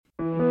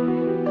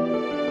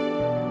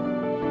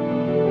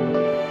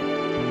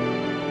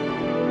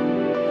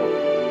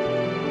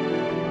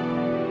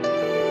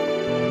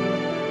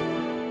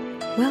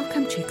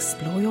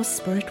Explore Your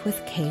Spirit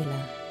with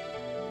Kayla.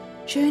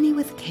 Journey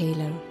with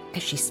Kayla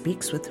as she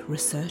speaks with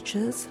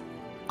researchers,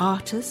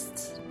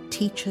 artists,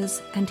 teachers,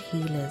 and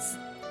healers,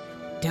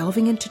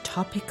 delving into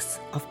topics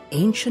of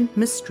ancient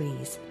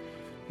mysteries,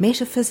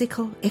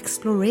 metaphysical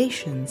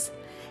explorations,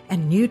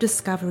 and new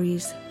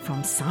discoveries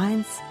from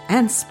science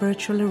and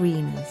spiritual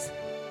arenas.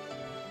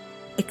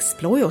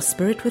 Explore Your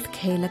Spirit with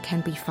Kayla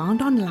can be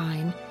found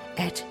online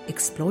at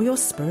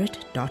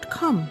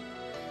exploreyourspirit.com.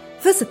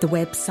 Visit the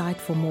website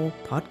for more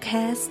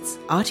podcasts,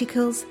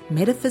 articles,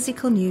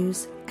 metaphysical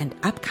news, and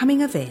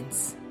upcoming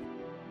events.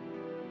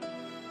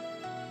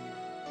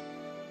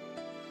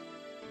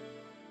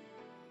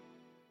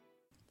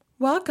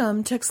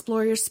 Welcome to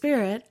Explore Your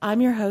Spirit. I'm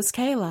your host,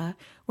 Kayla.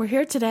 We're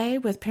here today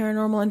with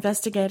paranormal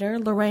investigator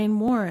Lorraine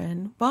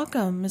Warren.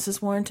 Welcome,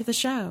 Mrs. Warren, to the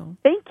show.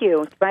 Thank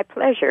you. It's my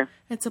pleasure.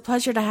 It's a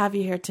pleasure to have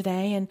you here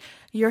today. And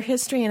your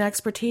history and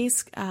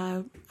expertise,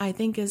 I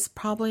think, is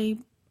probably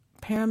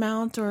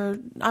paramount, or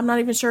I'm not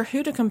even sure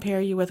who to compare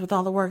you with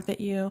all the work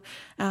that you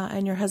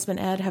and your husband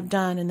Ed have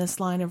done in this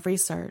line of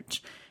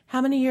research.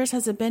 How many years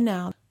has it been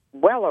now?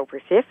 Well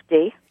over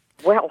 50.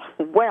 Well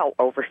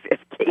over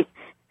 50.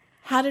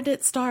 How did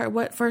it start?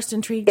 What first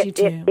intrigued you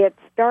to? It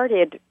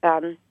started,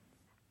 for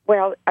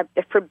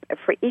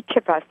each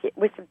of us, it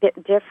was a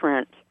bit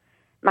different.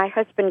 My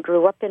husband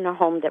grew up in a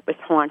home that was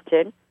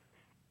haunted,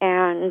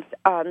 and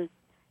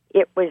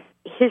it was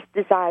his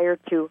desire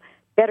to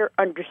better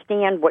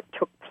understand what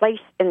took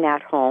place in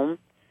that home,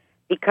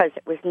 because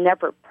it was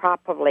never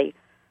properly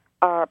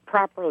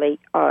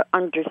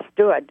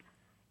understood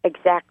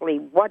exactly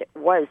what it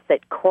was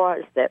that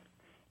caused it,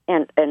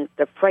 and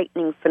the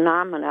frightening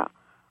phenomena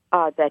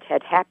that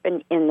had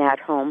happened in that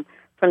home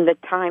from the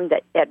time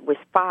that Ed was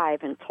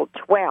 5 until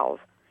 12.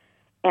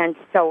 And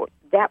so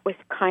that was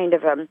kind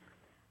of a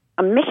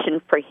mission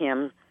for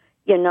him.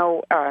 You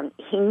know,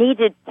 he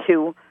needed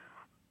to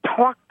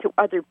talk to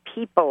other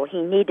people.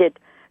 He needed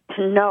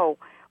to know,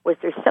 was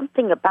there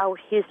something about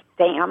his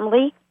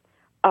family,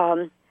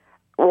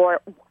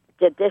 or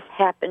did this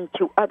happen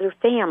to other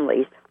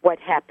families? What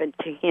happened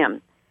to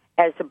him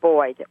as a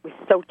boy that was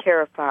so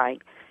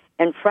terrifying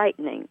and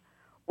frightening?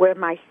 Where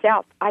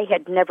myself, I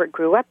had never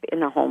grew up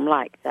in a home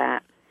like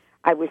that.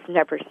 I was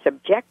never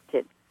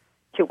subjected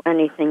to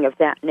anything of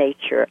that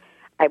nature.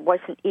 I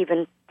wasn't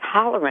even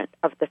tolerant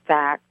of the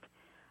fact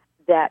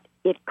that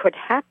it could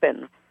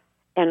happen.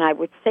 And I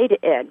would say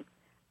to Ed,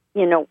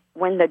 you know,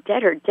 when the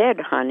dead are dead,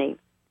 honey,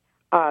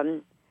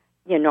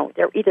 you know,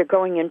 they're either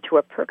going into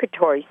a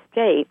purgatory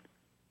state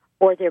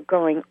or they're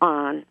going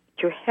on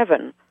to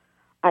heaven.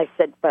 I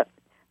said, but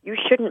you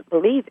shouldn't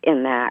believe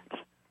in that.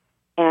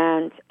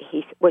 And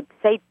he would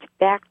say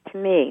back to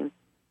me,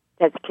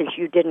 that's because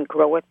you didn't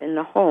grow up in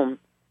the home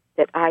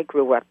that I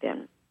grew up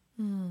in.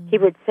 Mm. He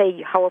would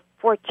say how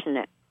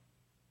fortunate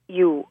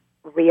you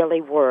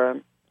really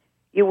were.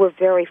 You were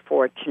very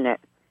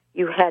fortunate.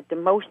 You had the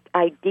most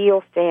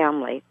ideal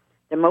family,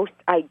 the most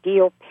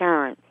ideal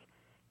parents.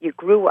 You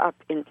grew up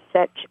in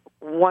such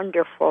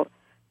wonderful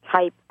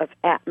type of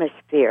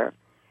atmosphere.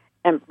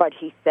 But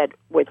he said,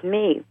 with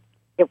me,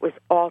 it was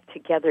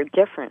altogether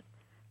different.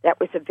 That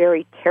was a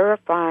very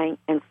terrifying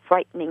and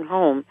frightening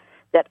home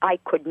that I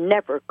could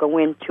never go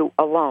into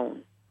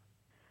alone.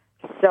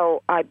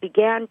 So I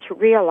began to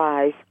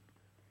realize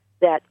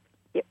that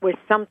it was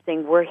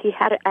something where he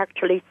had to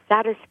actually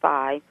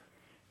satisfy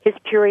his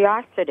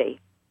curiosity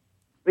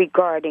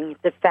regarding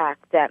the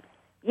fact that,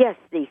 yes,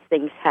 these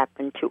things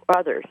happen to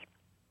others.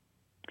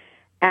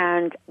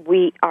 And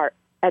we are,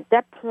 at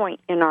that point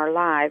in our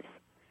lives,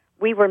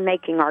 we were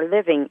making our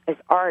living as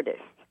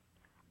artists.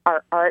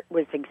 Our art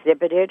was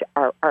exhibited,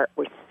 our art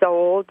was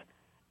sold,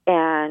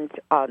 and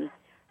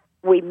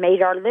we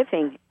made our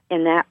living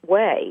in that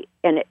way.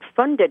 And it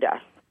funded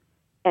us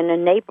and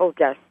enabled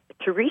us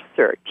to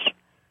research.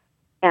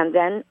 And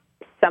then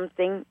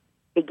something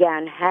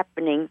began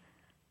happening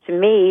to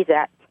me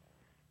that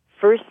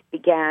first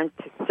began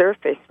to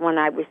surface when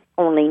I was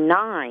only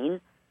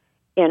 9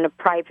 in a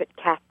private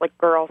Catholic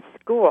girls'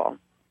 school.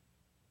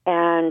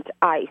 And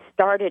I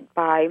started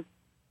by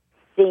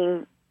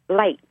seeing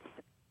lights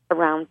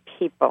around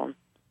people.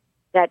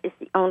 That is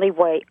the only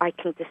way I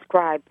can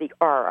describe the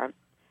aura,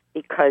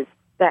 because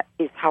that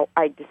is how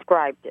I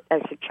described it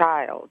as a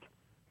child.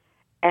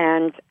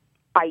 And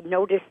I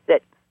noticed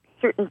that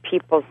certain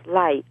people's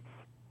lights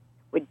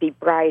would be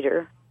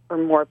brighter or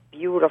more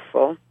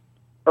beautiful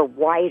or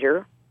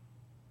wider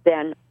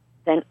than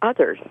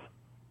others.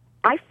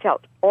 I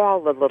felt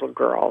all the little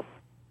girls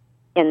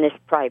in this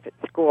private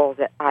school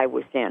that I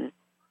was in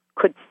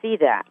could see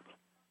that.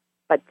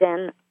 But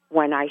then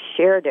when I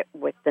shared it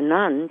with the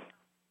nuns,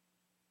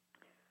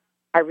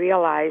 I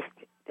realized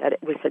that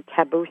it was a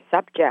taboo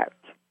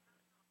subject,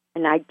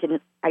 and I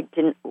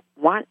didn't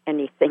want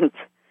anything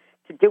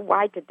to do.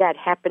 Why did that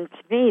happen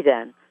to me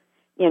then?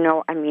 You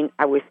know, I mean,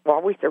 I was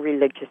always a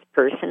religious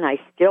person. I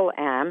still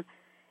am.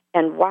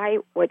 And why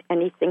would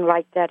anything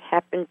like that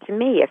happen to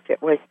me if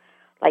it was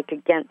like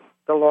against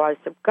the laws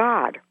of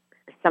God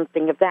or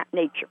something of that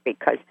nature?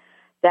 Because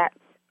that's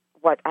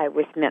what I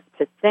was meant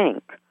to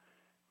think.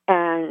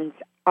 And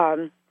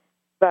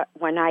but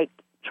when I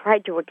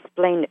tried to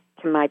explain it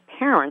to my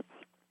parents,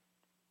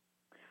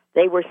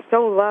 they were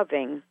so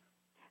loving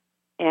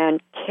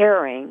and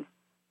caring.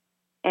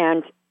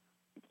 And,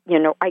 you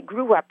know, I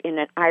grew up in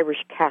an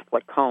Irish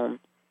Catholic home.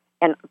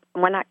 And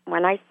when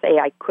I say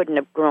I couldn't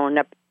have grown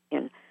up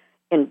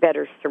in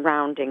better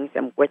surroundings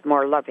and with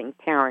more loving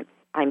parents,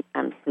 I'm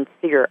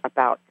sincere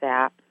about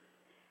that.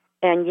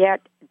 And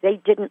yet they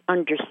didn't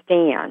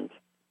understand.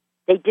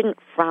 They didn't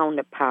frown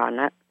upon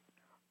it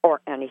or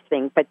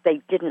anything, but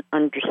they didn't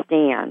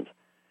understand.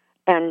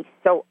 And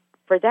so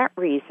for that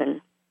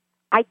reason,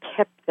 I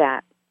kept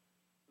that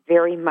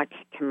very much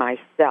to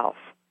myself.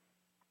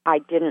 I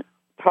didn't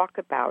talk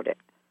about it.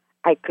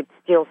 I could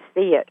still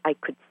see it. I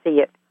could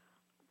see it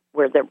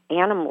where the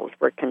animals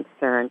were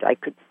concerned. I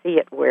could see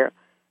it where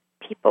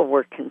people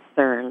were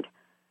concerned.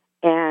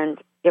 And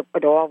it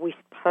would always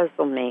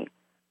puzzle me.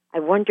 I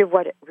wonder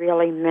what it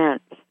really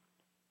meant.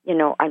 You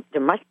know,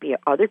 there must be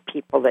other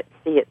people that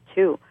see it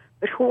too,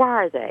 but who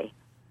are they?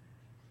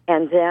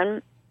 And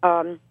then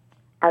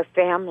our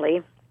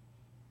family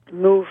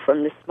moved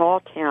from the small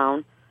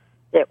town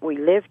that we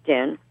lived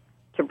in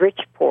to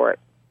Bridgeport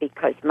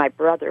because my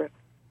brother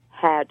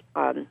had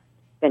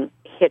been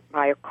hit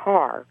by a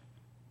car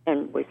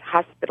and was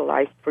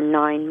hospitalized for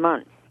 9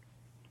 months.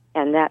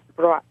 And that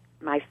brought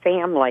my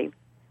family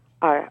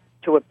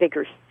to a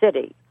bigger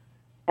city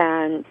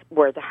and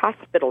where the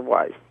hospital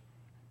was.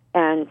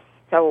 And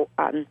so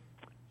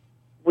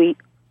we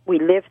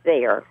lived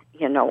there,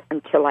 you know,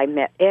 until I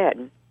met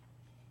Ed.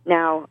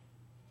 Now,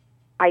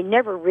 I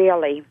never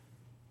really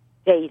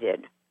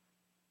dated.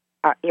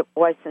 It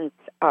wasn't,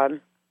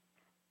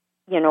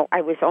 you know,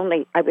 I was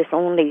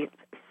only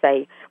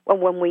say, well,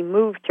 when we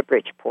moved to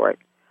Bridgeport,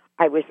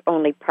 I was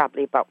only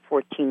probably about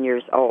 14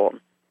 years old.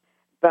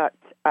 But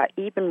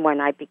even when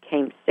I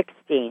became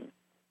 16,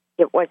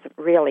 it wasn't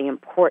really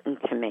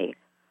important to me.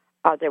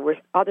 There were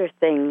other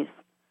things.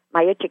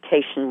 My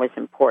education was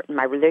important.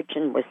 My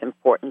religion was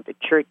important. The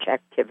church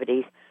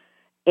activities,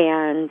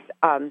 and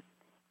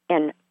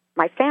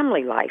my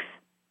family life.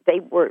 They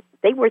were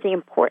the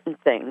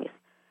important things,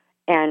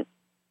 and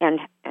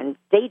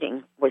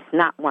dating was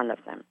not one of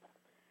them.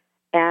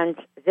 And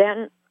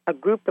then a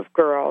group of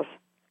girls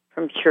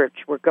from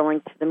church were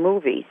going to the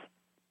movies,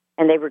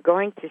 and they were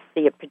going to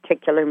see a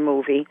particular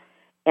movie,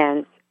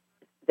 and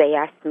they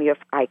asked me if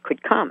I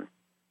could come,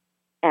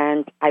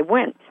 and I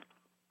went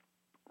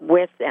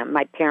with them.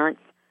 My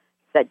parents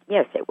said,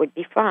 yes, it would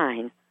be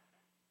fine.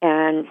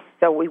 And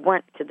so we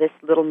went to this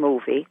little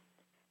movie,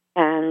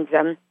 and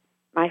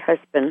my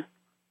husband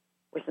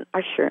was an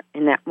usher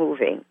in that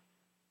movie.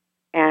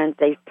 And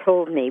they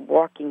told me,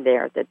 walking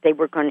there, that they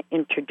were going to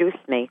introduce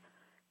me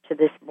to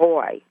this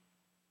boy.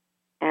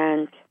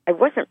 And I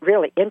wasn't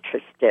really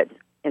interested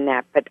in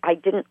that, but I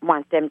didn't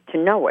want them to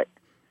know it.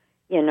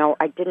 You know,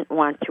 I didn't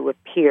want to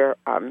appear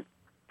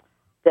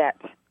that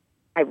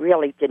I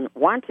really didn't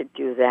want to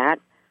do that,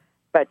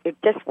 but it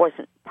just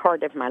wasn't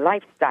part of my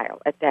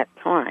lifestyle at that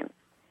time.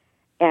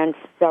 And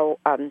so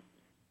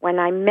when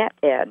I met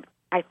Ed,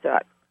 I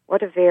thought,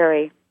 what a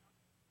very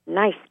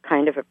nice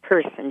kind of a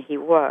person he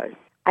was.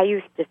 I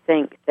used to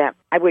think that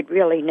I would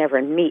really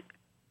never meet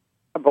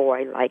a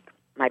boy like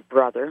my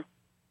brother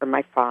or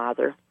my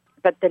father.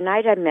 But the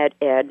night I met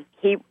Ed,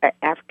 he,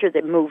 after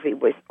the movie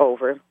was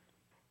over,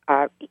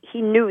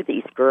 he knew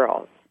these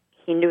girls.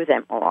 He knew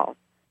them all.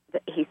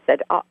 He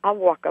said, I'll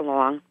walk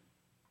along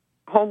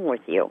home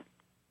with you.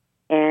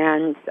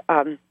 And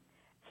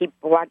he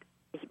bought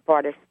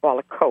us all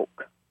a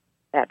Coke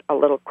at a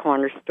little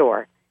corner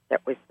store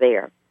that was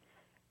there.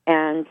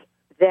 And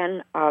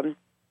then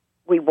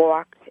we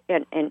walked,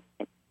 and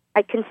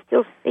I can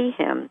still see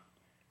him,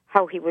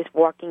 how he was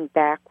walking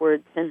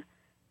backwards and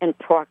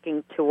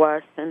talking to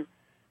us. And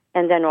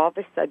then all of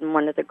a sudden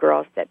one of the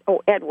girls said,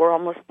 oh, Ed, we're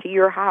almost to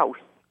your house.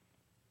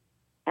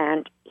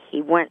 And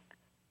he went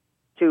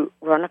to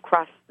run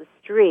across the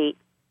street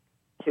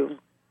to,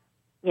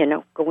 you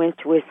know, go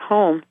into his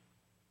home.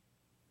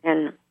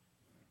 And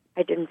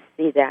I didn't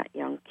see that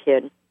young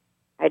kid.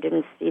 I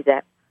didn't see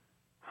that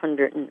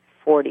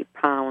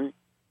 140-pound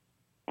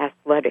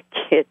athletic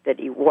kid that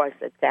he was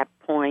at that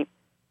point.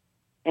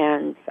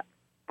 And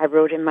I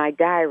wrote in my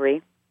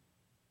diary,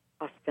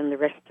 I'll spend the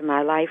rest of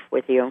my life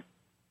with you,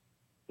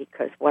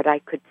 because what I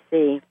could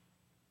see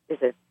is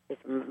a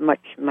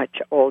much,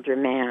 much older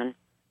man,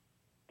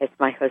 as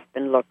my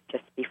husband looked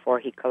just before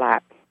he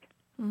collapsed.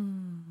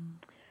 Mm.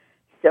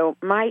 So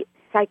my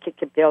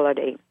psychic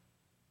ability,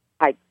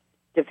 I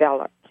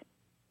developed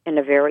in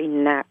a very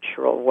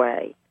natural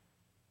way.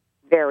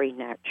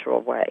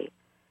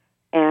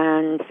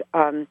 And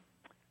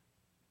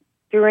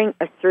during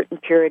a certain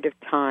period of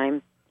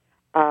time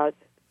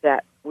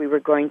that we were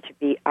going to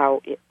be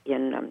out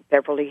in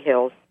Beverly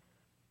Hills,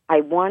 I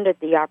wanted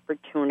the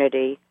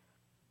opportunity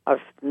of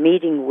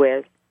meeting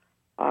with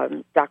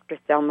Dr.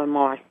 Thelma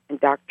Moss and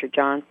Dr.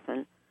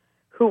 Johnson,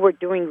 who were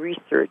doing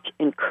research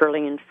in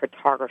Kirlian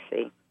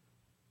photography.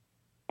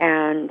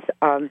 And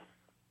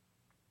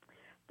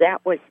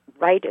that was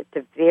right at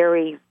the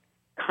very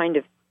kind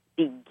of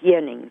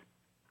beginning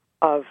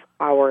of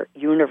our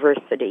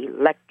university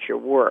lecture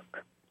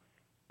work.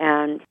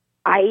 And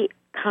I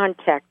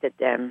contacted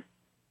them.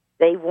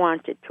 They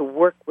wanted to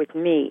work with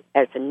me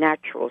as a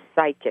natural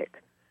psychic,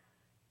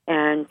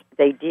 and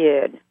they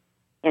did.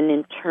 And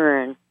in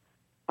turn,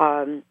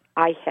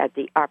 I had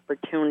the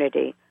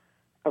opportunity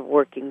of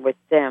working with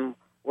them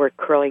where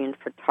Kirlian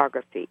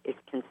photography is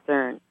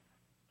concerned.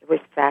 It was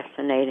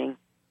fascinating.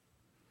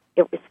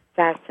 It was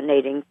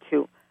fascinating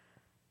to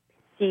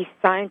see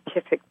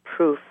scientific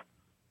proof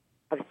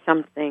of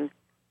something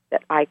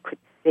that I could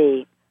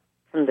see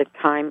from the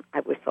time I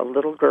was a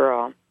little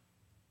girl,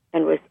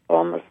 and was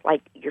almost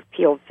like you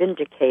feel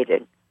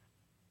vindicated.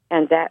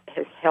 And that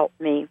has helped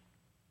me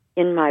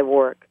in my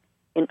work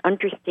in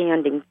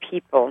understanding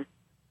people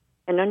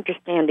and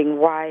understanding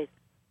why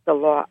the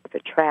law of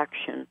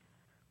attraction,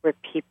 where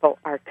people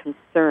are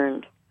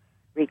concerned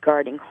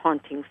regarding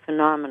haunting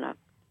phenomena,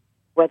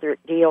 whether it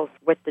deals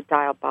with the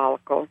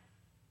diabolical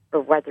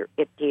or whether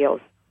it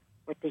deals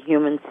with the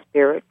human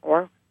spirit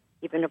or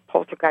even a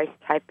poltergeist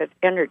type of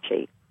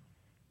energy,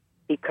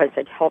 because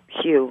it helps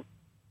you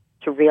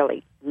to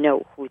really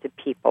know who the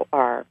people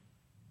are,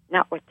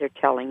 not what they're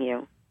telling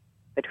you,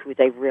 but who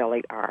they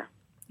really are.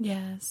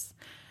 Yes.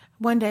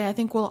 One day I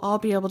think we'll all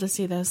be able to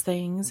see those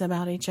things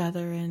about each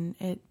other, and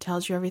it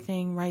tells you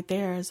everything right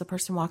there as a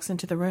person walks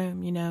into the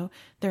room,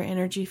 their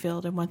energy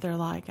field and what they're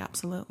like.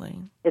 Absolutely.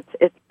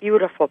 It's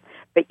beautiful,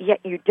 but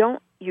yet you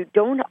don't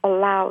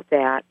allow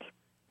that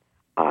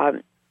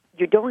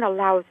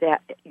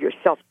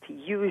yourself to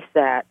use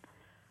that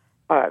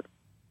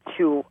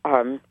to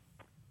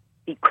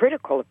be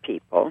critical of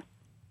people,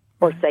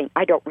 or saying,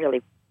 I don't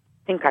really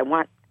think I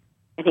want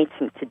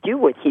anything to do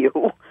with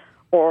you,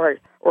 or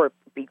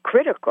be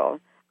critical.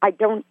 I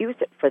don't use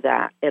it for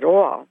that at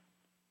all.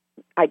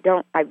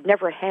 I've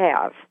never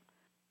have.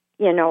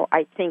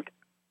 I think,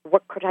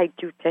 what could I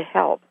do to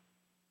help,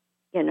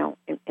 in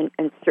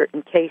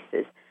certain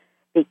cases,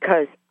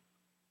 because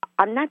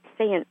I'm not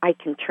saying I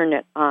can turn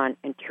it on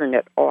and turn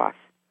it off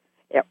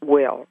at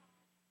will,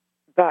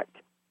 but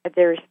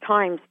there's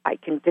times I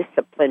can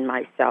discipline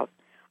myself.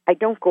 I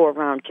don't go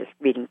around just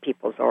reading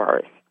people's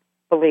auras.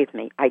 Believe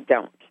me, I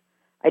don't.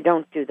 I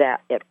don't do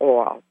that at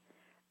all.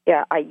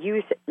 Yeah, I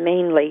use it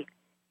mainly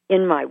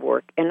in my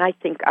work, and I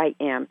think I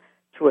am,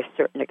 to a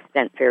certain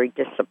extent, very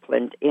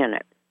disciplined in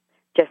it,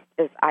 just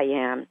as I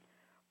am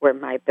where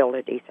my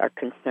abilities are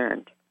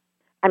concerned.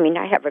 I mean,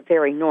 I have a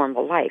very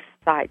normal life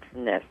aside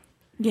from this.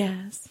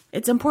 Yes.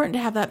 It's important to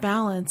have that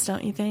balance,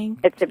 don't you think?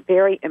 It's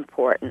very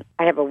important.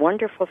 I have a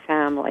wonderful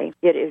family.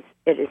 It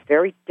is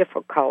very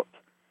difficult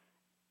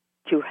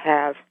to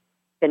have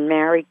been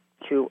married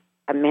to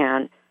a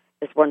man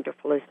as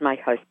wonderful as my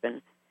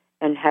husband,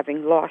 and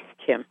having lost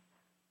him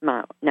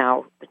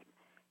now,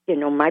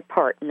 my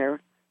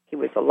partner, he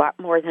was a lot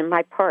more than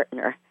my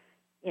partner.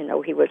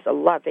 He was a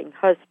loving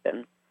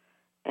husband.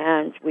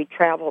 And we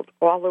traveled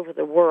all over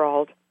the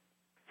world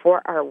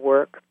for our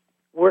work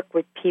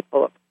with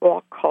people of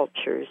all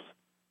cultures.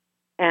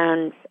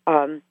 And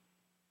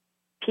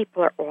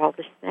people are all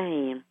the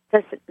same.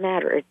 It doesn't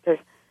matter. It does,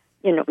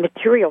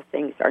 material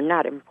things are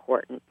not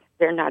important.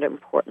 They're not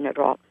important at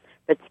all.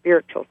 But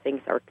spiritual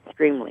things are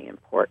extremely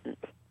important.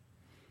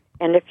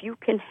 And if you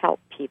can help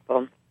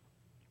people,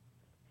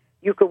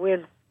 you go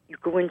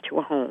into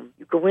a home.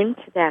 You go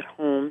into that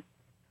home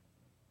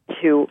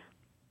to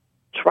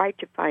try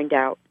to find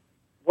out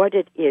what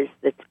it is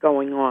that's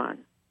going on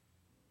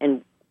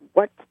and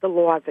what's the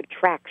law of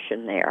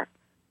attraction there.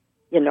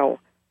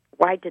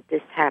 Why did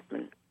this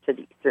happen to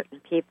these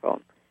certain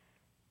people?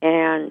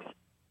 And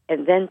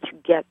then to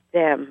get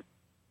them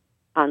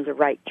on the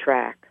right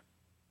track.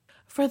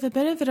 For the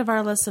benefit of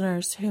our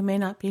listeners who may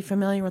not be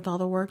familiar with all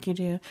the work you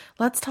do,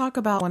 let's talk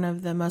about one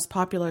of the most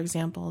popular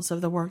examples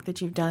of the work that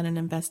you've done in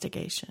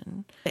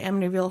investigation. The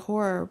Amityville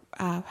Horror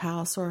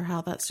House, or how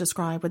that's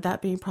described, would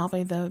that be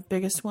probably the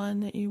biggest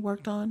one that you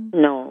worked on?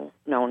 No.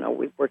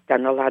 We've worked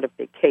on a lot of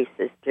big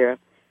cases, dear.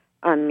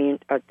 I mean,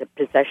 the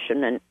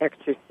possession and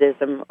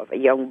exorcism of a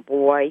young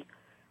boy,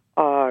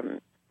 and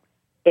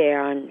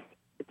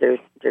there's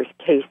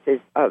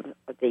cases of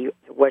the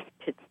West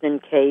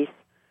Pittston case,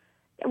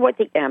 with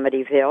the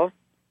Amityville.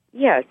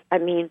 Yes, I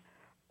mean,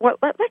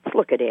 let's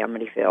look at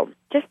Amityville.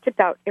 Just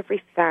about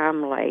every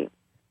family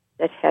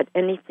that had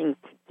anything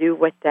to do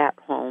with that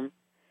home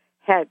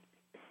had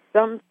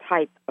some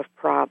type of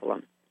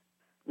problem.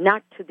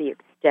 Not to the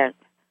extent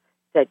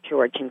that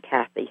George and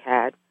Kathy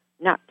had,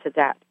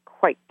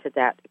 quite to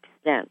that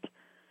extent.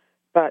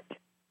 But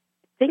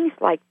things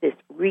like this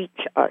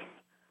reach us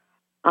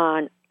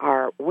on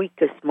our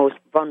weakest, most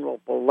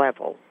vulnerable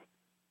levels.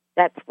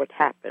 That's what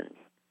happens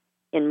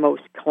in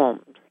most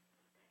homes.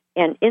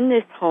 And in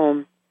this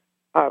home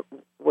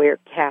where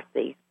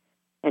Kathy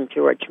and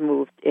George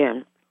moved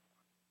in,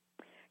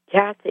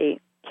 Kathy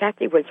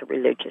was a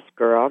religious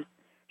girl.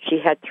 She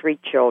had 3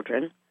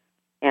 children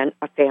and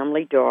a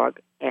family dog,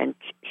 and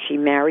she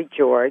married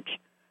George.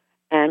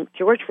 And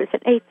George was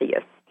an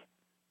atheist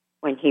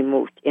when he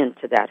moved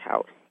into that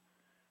house.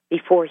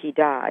 Before he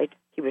died,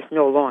 he was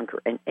no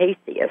longer an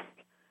atheist,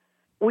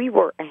 we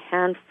were a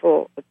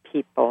handful of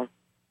people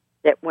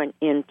that went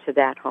into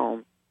that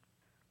home.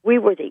 We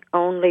were the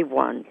only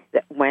ones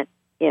that went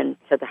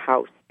into the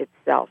house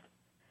itself.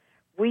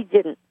 We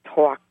didn't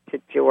talk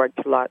to George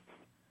Lutz,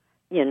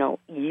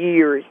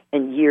 years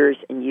and years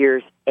and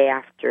years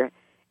after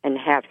and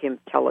have him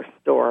tell a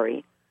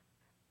story.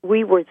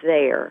 We were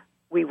there.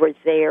 We were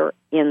there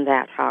in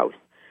that house.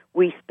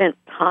 We spent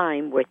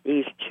time with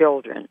these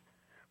children.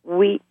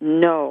 We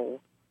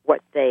know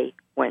what they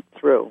went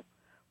through.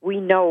 We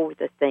know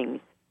the things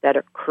that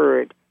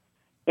occurred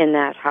in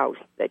that house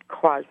that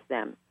caused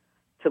them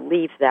to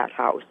leave that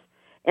house.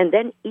 And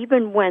then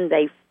even when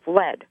they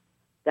fled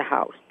the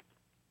house,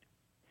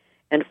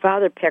 and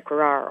Father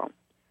Pecoraro,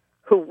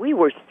 who we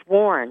were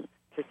sworn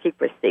to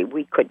secrecy,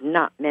 we could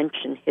not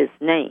mention his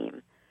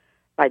name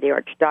by the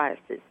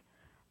Archdiocese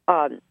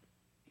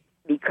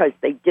because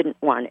they didn't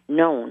want it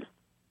known.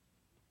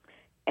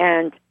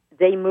 And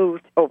they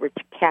moved over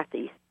to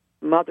Kathy's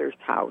mother's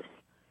house.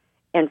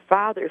 And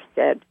Father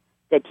said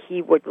that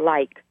he would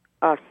like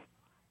us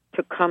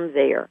to come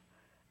there.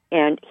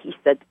 And he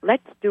said,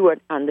 let's do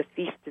it on the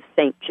Feast of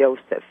St.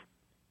 Joseph.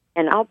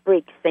 And I'll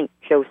break St.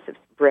 Joseph's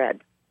bread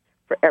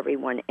for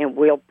everyone, and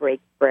we'll break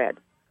bread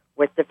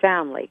with the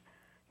family.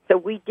 So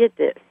we did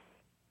this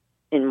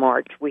in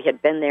March. We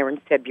had been there in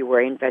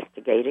February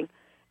investigating,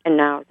 and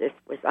now this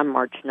was on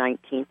March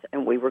 19th,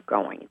 and we were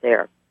going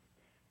there.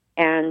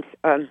 And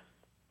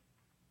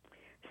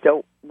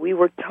so we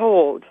were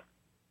told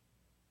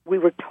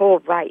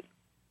right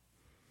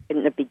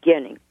in the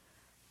beginning,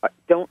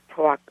 don't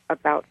talk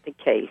about the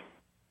case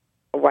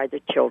or why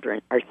the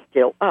children are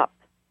still up.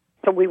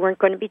 So we weren't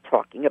going to be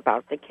talking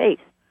about the case,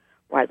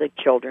 why the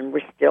children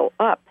were still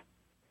up.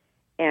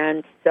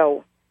 And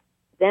so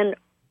then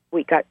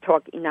we got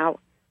talking. Now,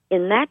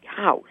 in that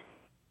house,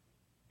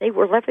 they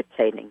were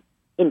levitating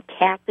in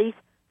Kathy's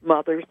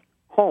mother's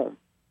home.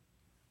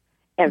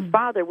 And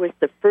Father was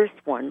the first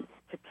one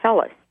to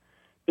tell us,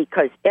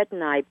 because Ed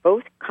and I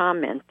both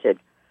commented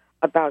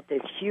about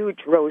this huge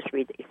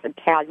rosary, these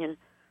Italian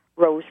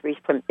rosaries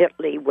from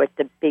Italy with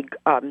the big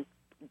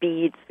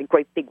beads, the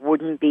great big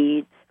wooden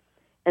beads,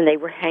 and they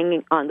were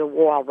hanging on the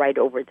wall right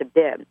over the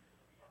bed.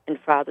 And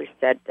Father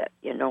said that,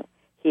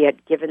 he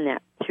had given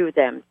that to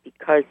them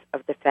because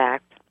of the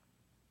fact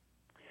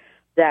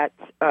that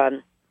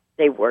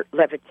they were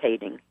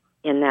levitating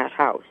in that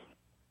house.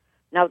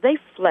 Now, they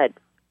fled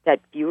that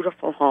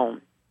beautiful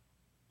home.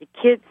 The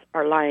kids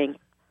are lying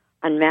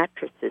on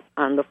mattresses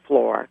on the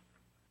floor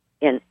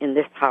in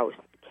this house,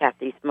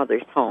 Kathy's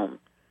mother's home.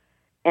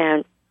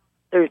 And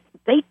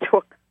they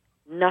took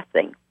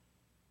nothing.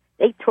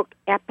 They took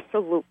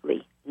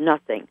absolutely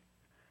nothing.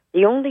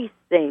 The only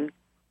thing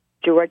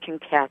George and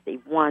Kathy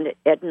wanted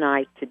Ed and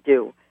I to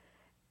do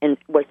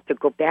was to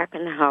go back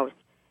in the house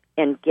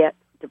and get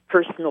the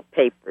personal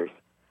papers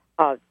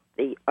of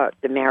the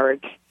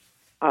marriage,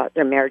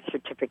 their marriage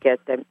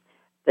certificate,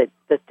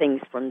 the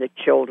things from the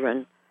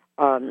children,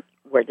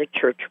 where the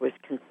church was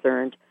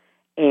concerned,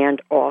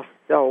 and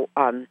also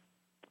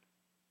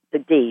the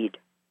deed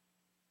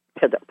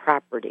to the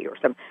property or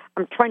something.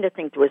 I'm trying to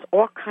think. There was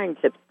all kinds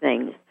of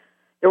things.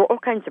 There were all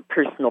kinds of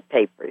personal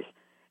papers,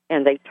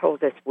 and they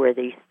told us where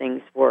these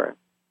things were.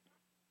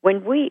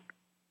 When we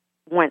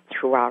went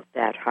throughout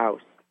that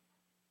house,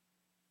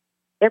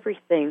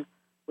 everything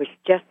was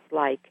just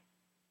like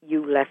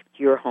you left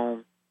your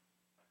home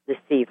this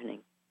evening,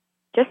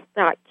 just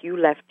like you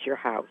left your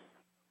house.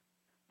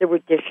 There were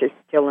dishes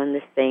still in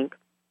the sink.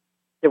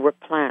 There were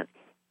plants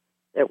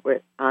that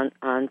were on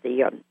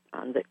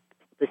the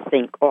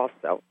sink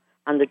also,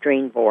 on the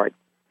drain board,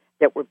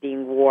 that were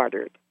being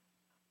watered.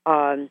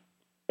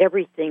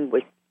 Everything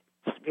was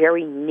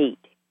very neat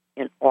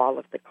in all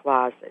of the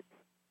closets.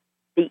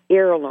 The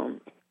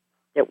heirlooms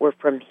that were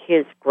from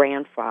his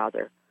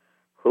grandfather,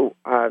 who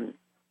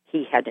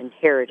he had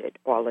inherited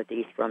all of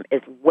these from,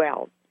 as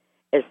well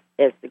as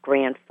the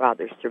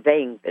grandfather's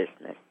surveying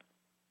business.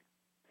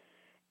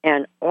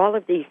 And all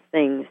of these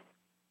things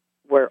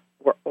were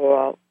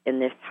all in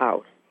this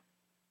house.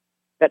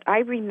 But I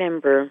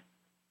remember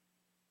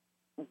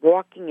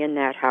walking in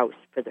that house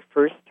for the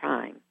first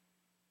time,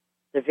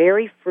 the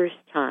very first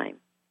time,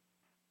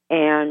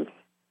 and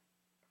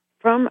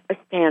from a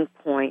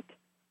standpoint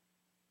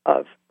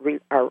of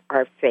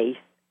our faith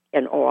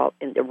and all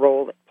in the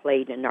role it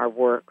played in our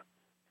work,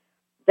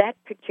 that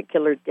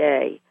particular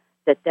day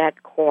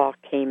that call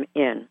came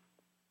in,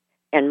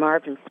 and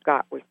Marvin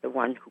Scott was the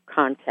one who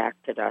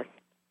contacted us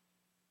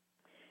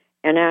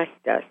and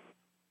asked us,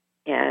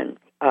 and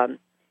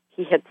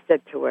he had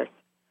said to us,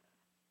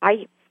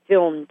 I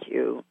filmed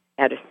you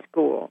at a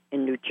school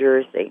in New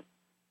Jersey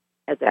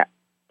that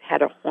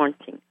had a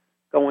haunting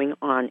going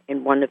on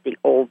in one of the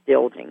old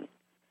buildings,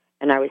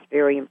 and I was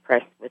very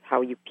impressed with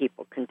how you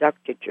people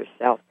conducted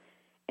yourself,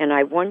 and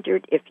I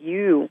wondered if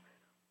you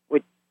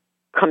would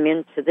come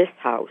into this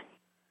house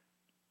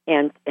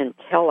and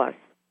tell us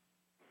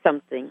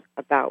something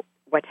about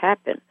what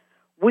happened.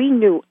 We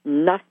knew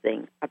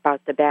nothing about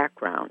the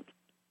background,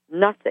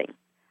 nothing.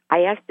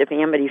 I asked if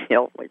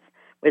Amityville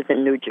was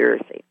in New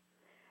Jersey.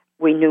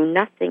 We knew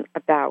nothing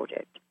about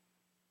it.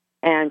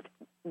 And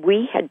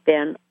we had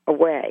been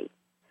away.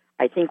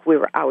 I think we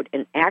were out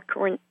in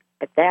Akron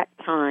at that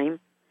time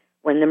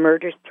when the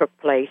murders took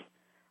place,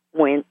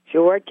 when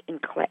George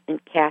and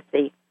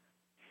Kathy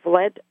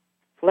fled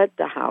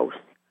the house.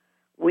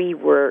 We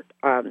were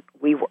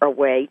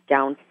away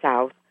down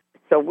south,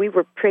 so we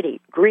were pretty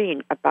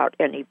green about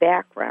any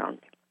background.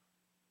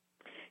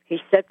 He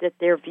said that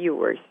their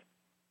viewers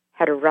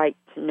had a right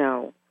to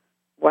know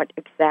what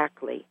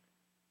exactly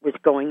was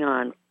going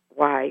on,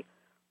 why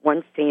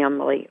one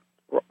family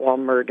were all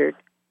murdered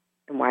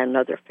and why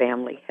another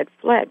family had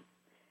fled.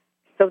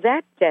 So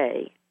that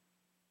day,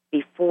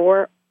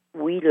 before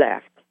we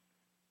left,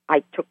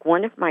 I took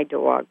one of my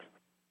dogs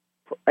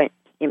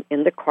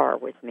in the car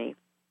with me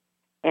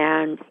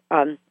and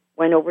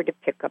went over to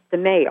pick up the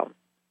mail.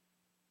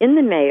 In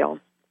the mail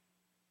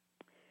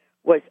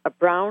was a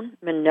brown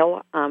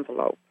manila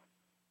envelope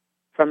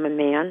from a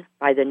man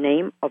by the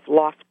name of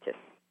Loftus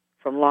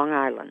from Long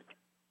Island.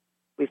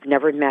 We've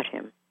never met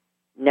him,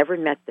 never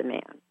met the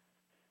man.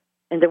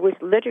 And there was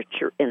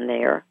literature in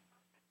there,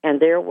 and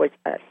there was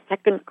a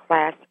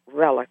second-class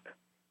relic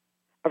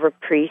of a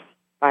priest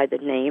by the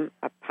name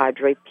of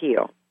Padre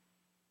Pio,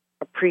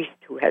 a priest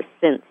who has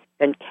since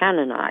been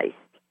canonized,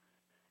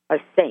 a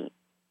saint.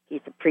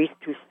 He's a priest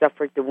who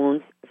suffered the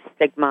wounds of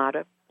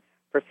stigmata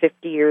for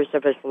 50 years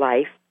of his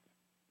life.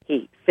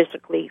 He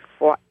physically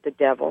fought the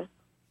devil,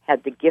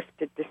 had the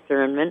gift of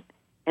discernment,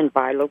 and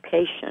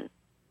bilocation.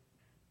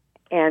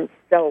 And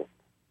so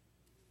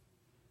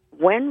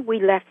when we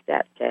left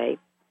that day,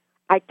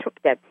 I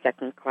took that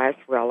second-class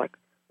relic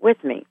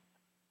with me,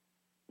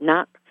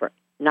 not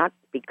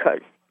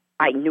because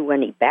I knew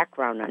any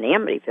background on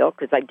Amityville,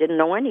 because I didn't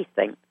know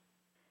anything.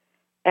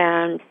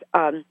 And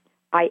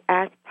I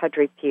asked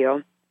Padre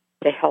Pio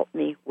to help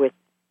me with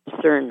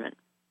discernment.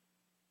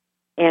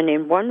 And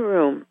in one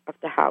room of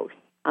the house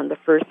on the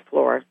first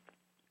floor,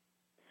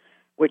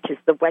 which is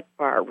the wet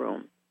bar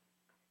room,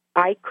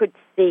 I could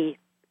see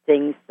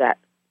things that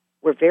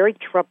were very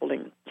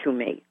troubling to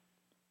me.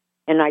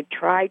 And I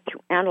tried to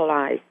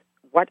analyze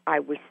what I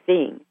was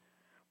seeing.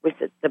 Was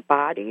it the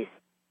bodies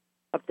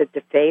of the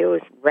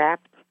DeFeos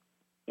wrapped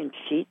in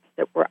sheets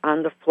that were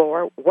on the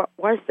floor? What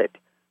was it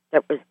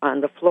that was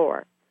on the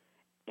floor?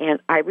 And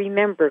I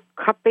remember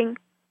cupping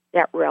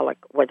that relic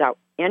without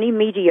any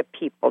media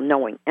people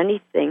knowing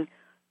anything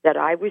that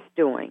I was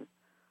doing.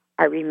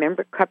 I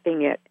remember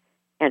cupping it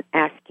and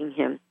asking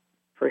him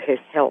for his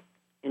help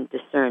in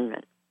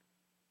discernment.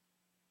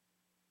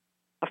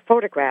 A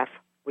photograph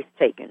was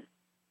taken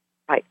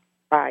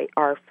by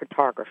our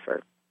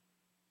photographer.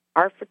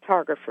 Our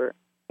photographer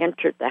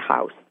entered the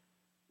house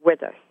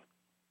with us.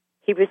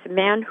 He was a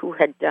man who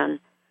had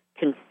done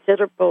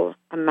considerable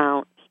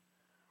amount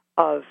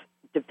of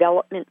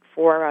development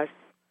for us,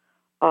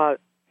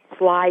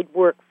 slide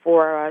work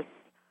for us,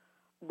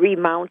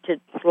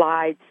 remounted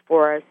slides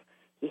for us.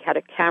 He had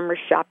a camera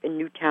shop in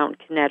Newtown,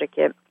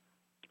 Connecticut.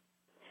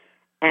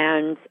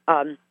 And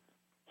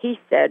he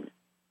said,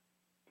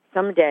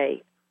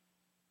 someday,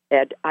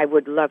 Ed, I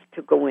would love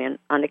to go in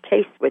on a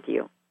case with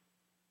you.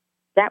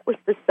 That was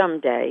the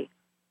someday,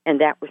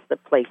 and that was the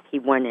place he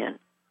went in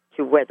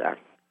to with us.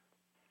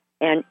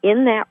 And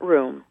in that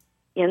room,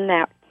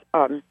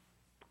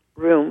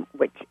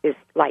 which is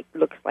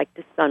looks like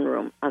the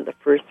sunroom on the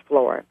first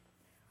floor,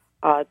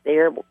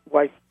 there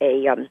was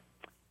a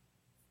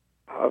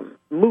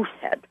moose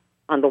head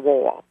on the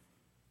wall.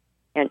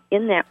 And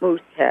in that moose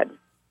head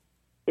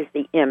is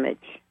the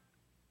image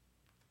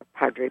of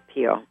Padre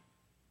Pio.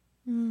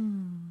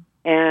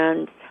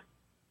 And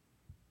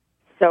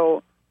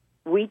so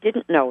we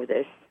didn't know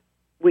this.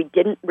 We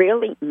didn't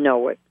really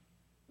know it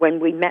when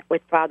we met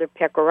with Father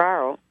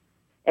Pecoraro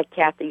at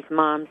Kathy's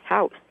mom's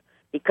house,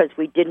 because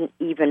we didn't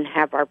even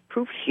have our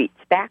proof sheets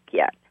back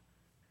yet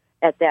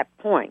at that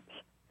point.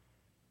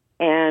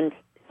 And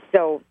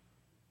so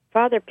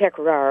Father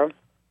Pecoraro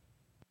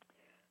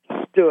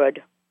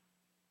stood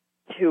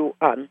to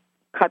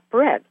cut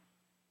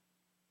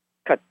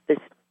this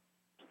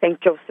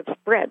St. Joseph's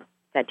bread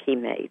that he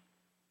made.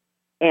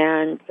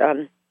 And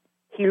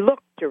he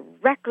looked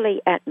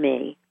directly at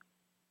me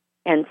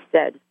and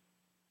said,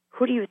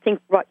 "Who do you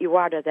think brought you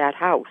out of that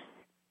house?"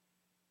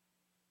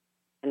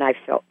 And I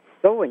felt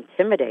so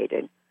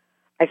intimidated.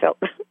 I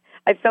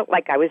felt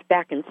like I was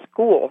back in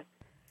school.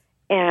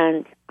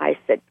 And I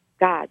said,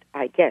 "God,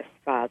 I guess,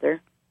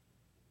 Father."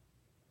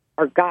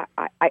 Or God,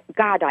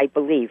 I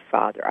believe,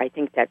 Father. I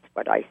think that's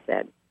what I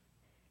said.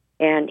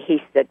 And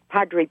he said,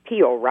 "Padre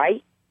Pio,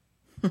 right?"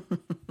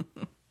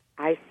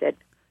 I said,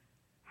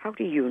 "How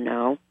do you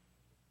know?"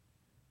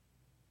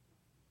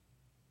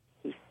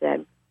 He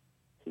said,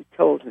 "He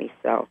told me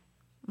so."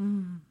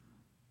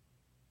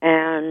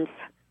 And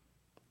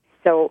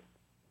so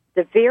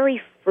the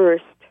very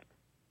first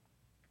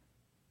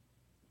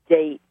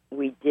date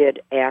we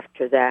did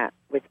after that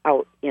was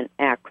out in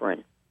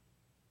Akron.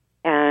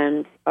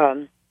 And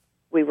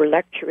we were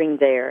lecturing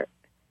there,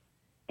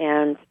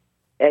 and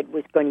Ed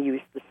was going to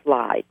use the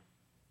slide.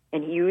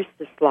 And he used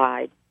the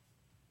slide,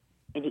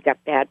 and he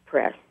got bad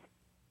press.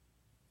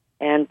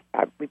 And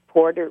a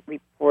reporter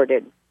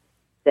reported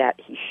that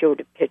he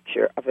showed a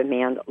picture of a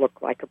man that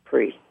looked like a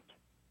priest.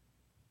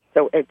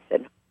 So Ed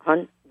said,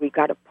 "Hun, we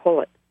got to pull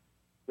it.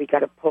 We got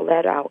to pull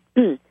that out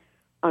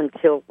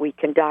until we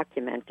can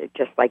document it,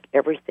 just like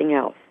everything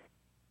else."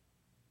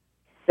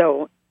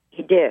 So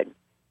he did.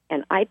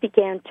 And I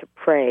began to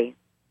pray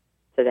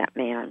to that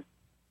man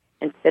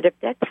and said, if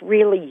that's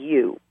really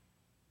you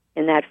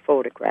in that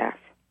photograph,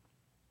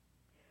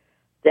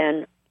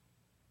 then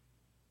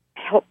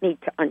help me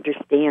to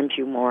understand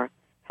you more.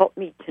 Help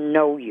me to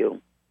know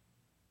you.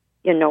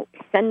 You know,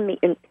 send me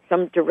in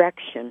some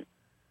direction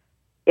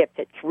if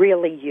it's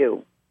really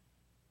you.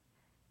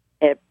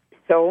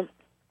 So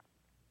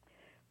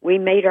we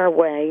made our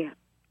way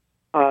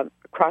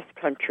across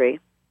country,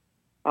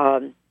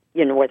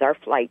 with our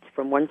flights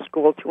from one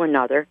school to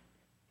another,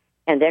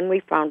 and then we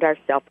found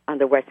ourselves on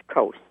the West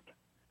Coast.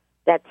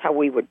 That's how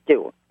we would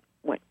do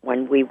it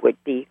when we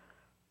would be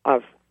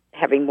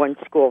having one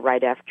school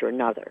right after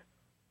another.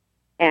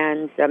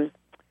 And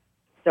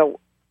so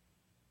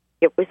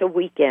it was a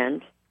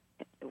weekend.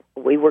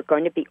 We were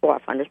going to be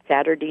off on a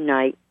Saturday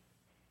night,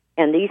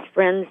 and these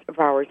friends of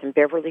ours in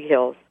Beverly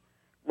Hills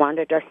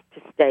wanted us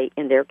to stay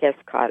in their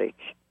guest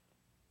cottage.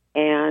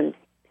 And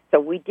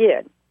so we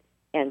did.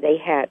 And they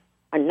had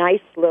a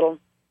nice little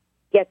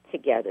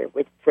get-together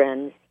with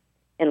friends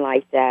and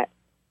like that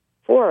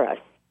for us.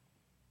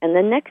 And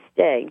the next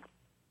day,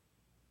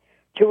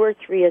 2 or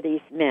 3 of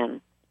these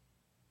men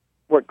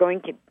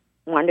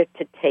wanted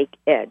to take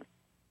Ed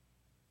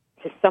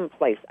to some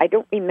place. I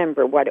don't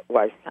remember what it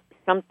was,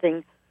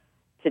 something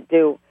to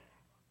do.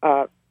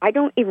 I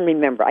don't even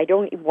remember. I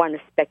don't even want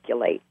to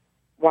speculate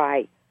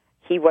why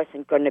he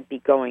wasn't going to be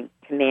going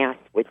to Mass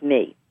with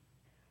me.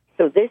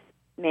 So this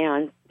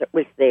man that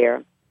was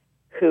there,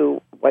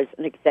 who was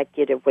an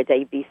executive with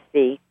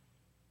ABC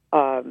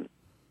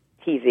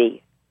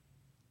TV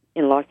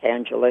in Los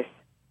Angeles,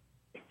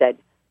 said,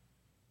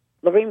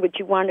 "Lorraine, would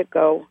you want to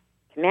go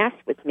to Mass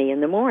with me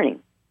in the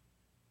morning?"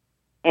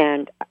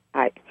 And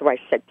so I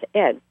said to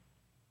Ed,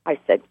 I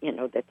said,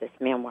 that this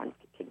man wanted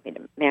to take me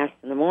to Mass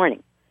in the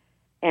morning.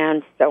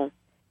 And so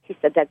he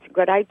said, that's a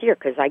good idea,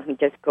 because I can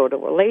just go to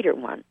a later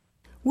one.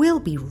 We'll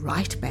be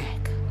right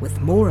back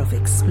with more of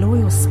Explore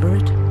Your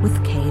Spirit with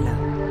Kayla.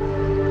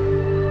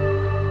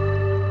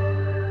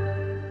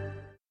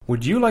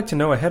 Would you like to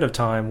know ahead of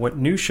time what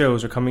new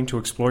shows are coming to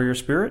Explore Your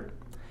Spirit?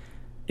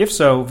 If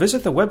so,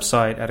 visit the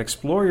website at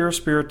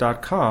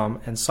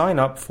exploreyourspirit.com and sign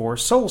up for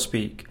Soul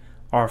Speak,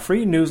 our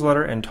free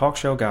newsletter and talk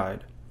show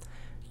guide.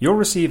 You'll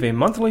receive a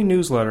monthly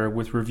newsletter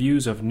with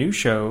reviews of new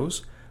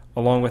shows,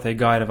 along with a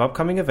guide of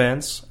upcoming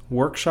events,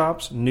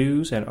 workshops,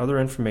 news, and other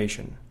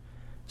information.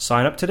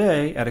 Sign up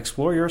today at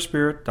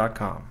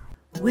exploreyourspirit.com.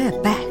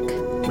 We're back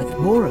with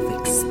more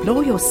of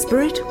Explore Your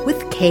Spirit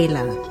with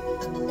Kayla.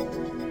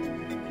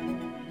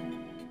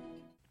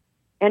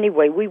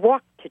 Anyway, we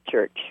walked to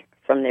church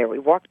from there. We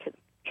walked to the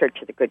Church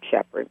of the Good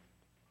Shepherd.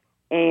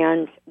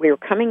 And we were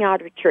coming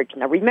out of church.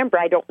 Now, remember,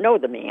 I don't know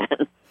the man.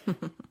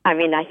 I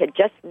mean, I had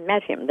just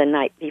met him the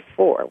night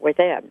before with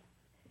Ed.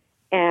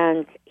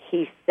 And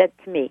he said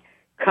to me,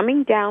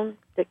 coming down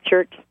the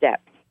church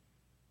steps,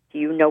 "Do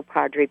you know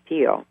Padre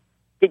Pio?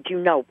 Did you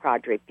know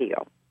Padre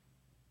Pio?"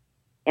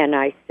 And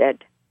I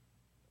said,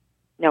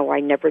 "No, I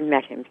never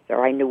met him,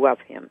 sir. I knew of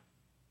him."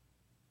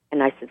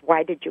 And I said,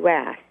 "Why did you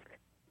ask?"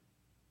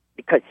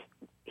 Because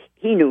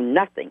he knew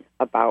nothing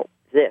about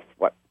this,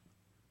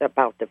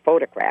 about the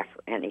photograph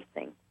or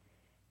anything.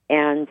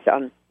 And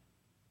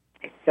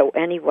so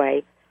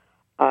anyway,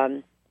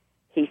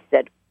 he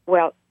said,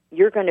 "Well,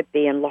 you're going to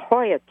be in La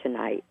Jolla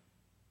tonight."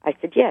 I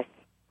said, "Yes,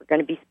 we're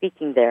going to be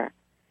speaking there."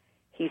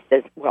 He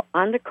says, "Well,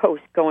 on the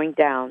coast going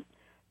down,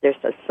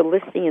 there's a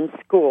Salesian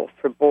school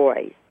for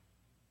boys.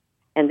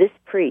 And this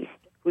priest,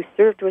 who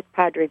served with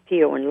Padre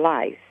Pio in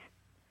life,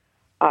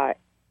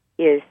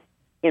 is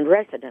in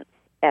residence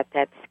at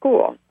that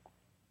school."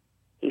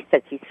 He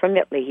says he's from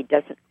Italy. He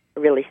doesn't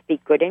really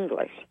speak good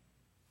English.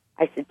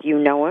 I said, "Do you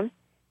know him?"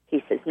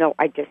 He says, "No,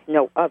 I just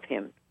know of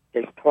him.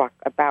 There's talk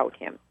about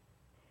him."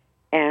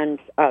 And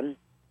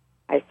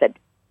I said,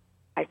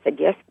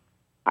 "Yes."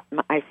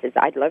 I said,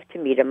 "I'd love to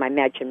meet him. I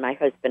imagine my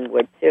husband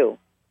would too."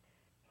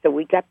 So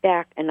we got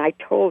back, and I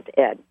told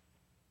Ed.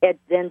 Ed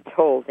then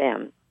told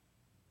them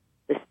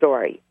the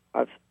story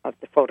of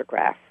the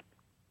photograph.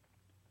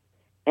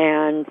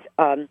 And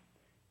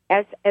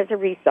as a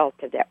result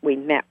of that, we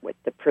met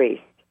with the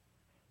priest.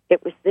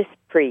 It was this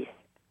priest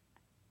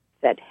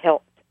that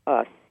helped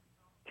us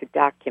to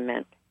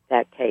document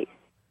that case.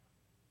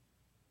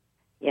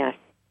 Yes,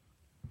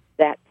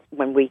 that's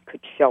when we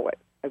could show it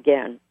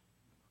again.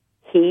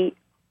 He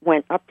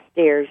went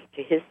upstairs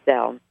to his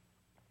cell,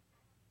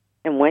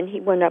 and when he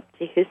went up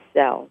to his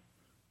cell,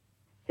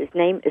 his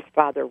name is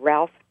Father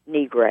Ralph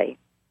Negre.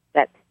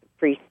 That's the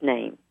priest's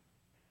name.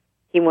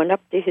 He went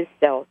up to his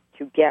cell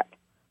to get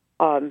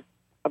a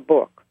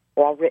book,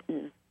 all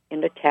written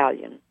in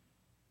Italian,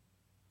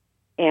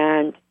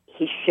 and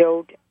he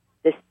showed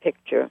this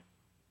picture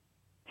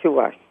to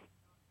us,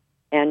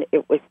 and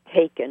it was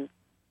taken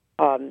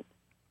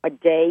a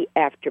day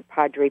after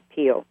Padre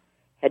Pio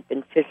had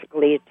been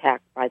physically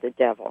attacked by the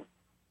devil.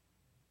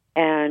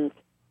 And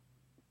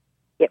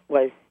it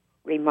was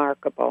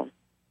remarkable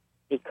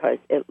because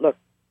it looked,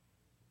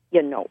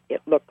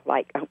 it looked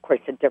like, of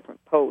course, a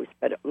different pose,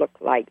 but it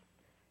looked like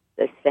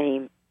the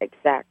same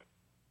exact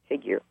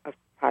figure of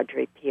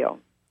Padre Pio.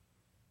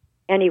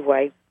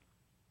 Anyway,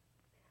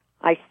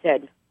 I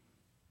said,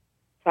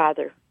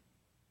 Father,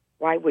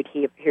 why would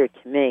he appear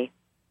to me?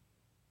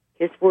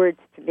 His words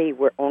to me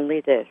were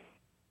only this: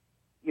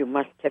 you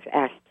must have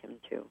asked him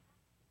to.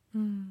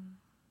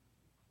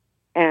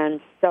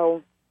 And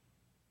so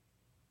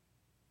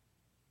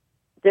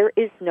there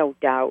is no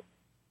doubt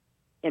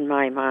in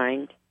my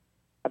mind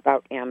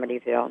about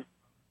Amityville.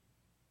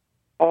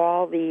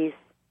 All these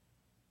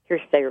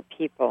hearsay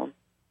people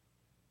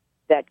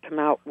that come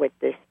out with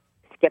this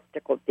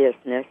skeptical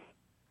business,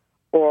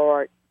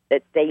 or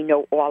that they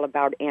know all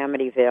about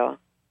Amityville,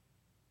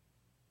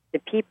 the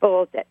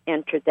people that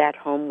entered that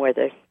home with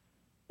us,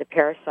 the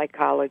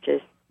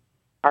parapsychologists,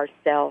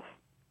 ourselves,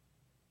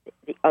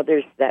 the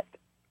others that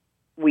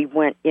we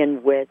went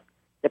in with,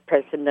 the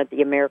president of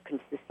the American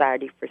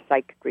Society for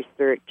Psychic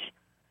Research,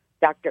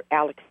 Dr.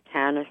 Alex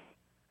Tanis,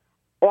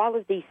 all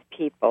of these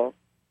people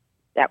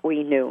that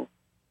we knew,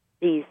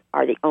 these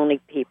are the only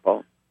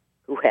people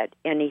who had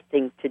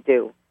anything to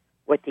do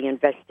with the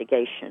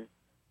investigation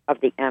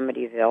of the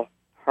Amityville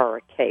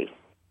horror case.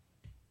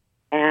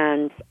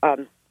 And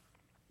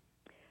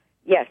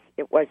yes,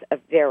 it was a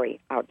very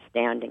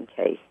outstanding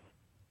case.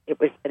 It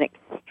was an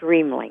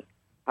extremely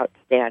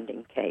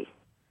outstanding case.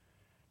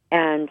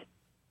 And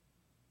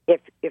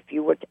if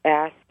you were to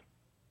ask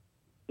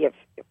if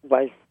it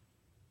was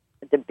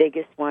the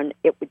biggest one,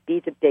 it would be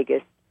the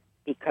biggest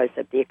because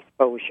of the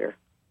exposure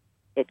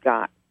it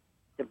got.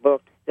 The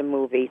books, the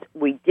movies.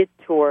 We did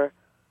tour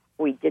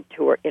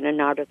in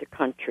and out of the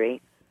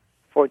country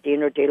for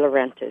Dino De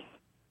Laurentiis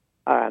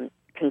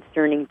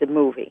concerning the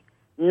movie.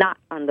 Not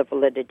on the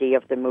validity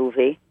of the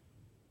movie,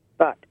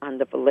 but on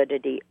the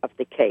validity of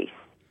the case.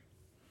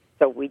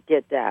 So we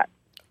did that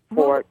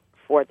for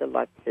the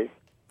Lutzes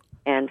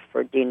and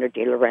for Dino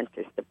De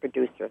Laurentiis, the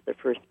producer of the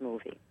first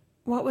movie.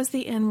 What was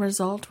the end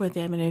result with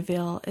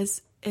Amityville?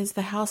 Is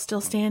the house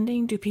still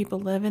standing? Do people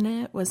live in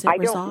it? Was it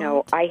resolved? I don't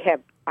know.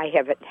 I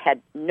have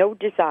had no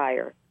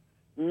desire,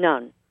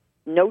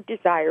 no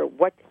desire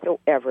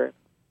whatsoever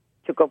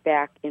to go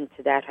back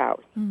into that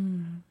house.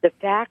 The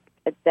fact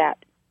that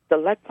the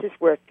Lutzes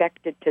were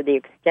affected to the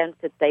extent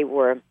that they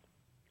were,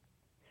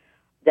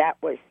 that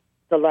was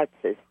the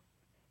Lutzes.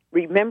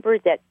 Remember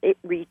that it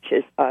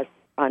reaches us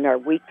on our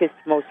weakest,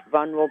 most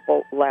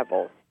vulnerable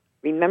levels.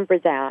 Remember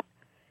that,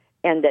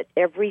 and that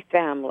every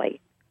family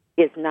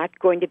is not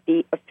going to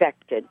be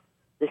affected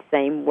the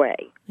same way.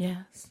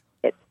 Yes.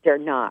 They're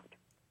not.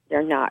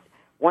 They're not.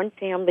 One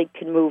family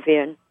can move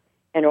in,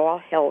 and all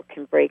hell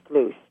can break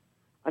loose.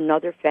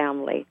 Another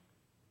family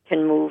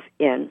can move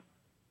in,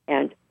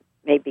 and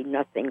maybe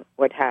nothing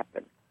would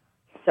happen.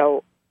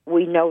 So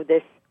we know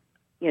this,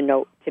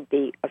 to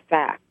be a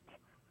fact,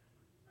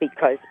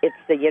 because it's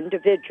the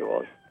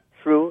individuals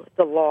through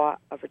the law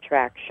of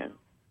attraction.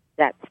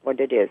 That's what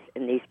it is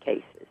in these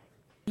cases.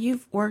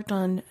 You've worked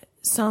on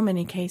so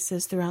many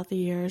cases throughout the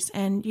years,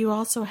 and you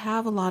also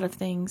have a lot of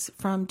things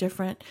from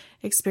different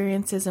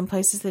experiences and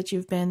places that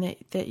you've been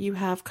that you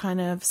have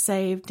kind of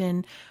saved.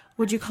 And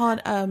would you call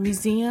it a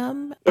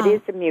museum? It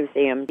is a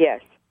museum,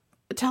 yes.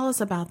 Tell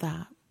us about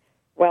that.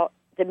 Well,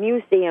 the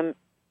museum,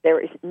 there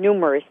is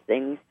numerous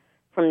things,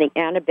 from the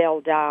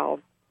Annabelle doll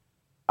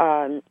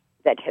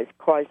that has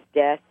caused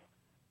death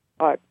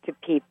to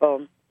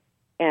people.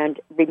 And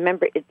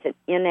remember, it's an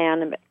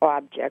inanimate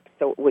object,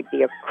 so it would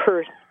be a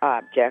cursed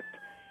object.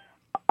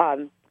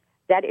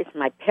 That is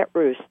my pet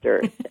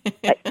rooster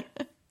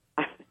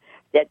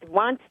that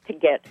wants to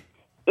get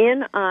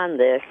in on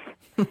this.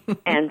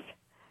 And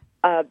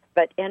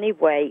but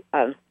anyway,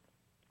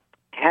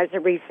 as a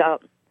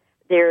result,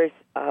 there's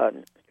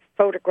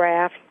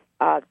photographs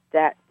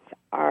that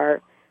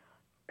are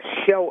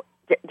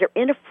they're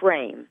in a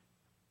frame.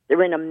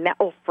 They're in a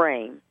metal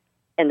frame,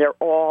 and they're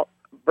all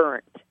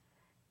burnt.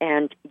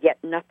 And yet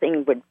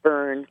nothing would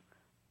burn.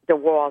 The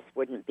walls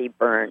wouldn't be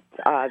burnt.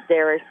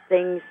 There are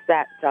things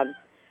that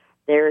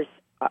there's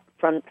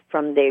from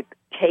the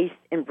case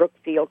in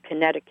Brookfield,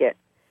 Connecticut,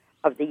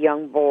 of the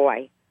young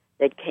boy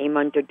that came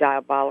under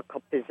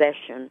diabolical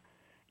possession,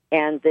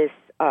 and this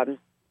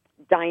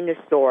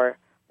dinosaur,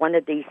 one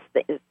of these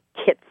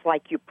kits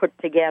like you put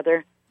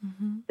together,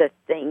 the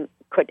thing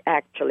could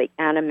actually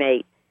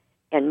animate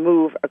and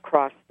move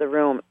across the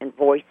room, and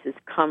voices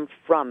come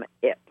from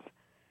it.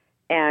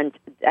 And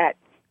that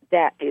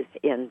is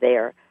in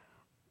there.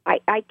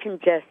 I can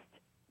just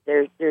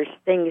there's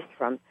things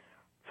from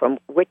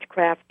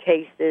witchcraft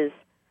cases.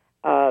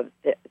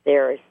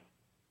 There's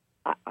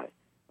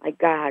my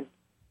God,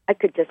 I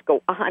could just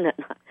go on and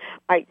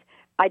on.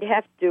 I'd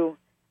have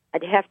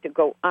to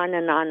go on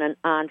and on and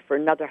on for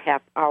another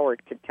half hour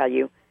to tell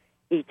you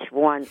each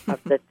one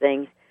of the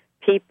things.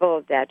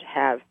 People that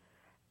have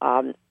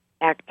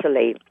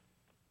actually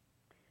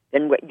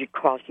than what you'd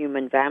call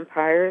human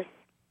vampires.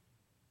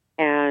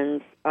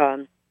 And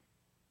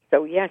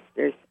so yes,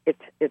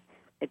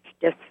 it's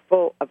just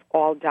full of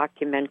all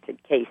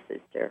documented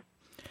cases there.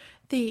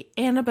 The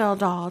Annabelle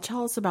doll,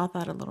 tell us about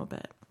that a little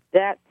bit.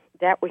 That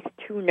was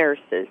two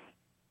nurses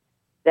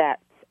that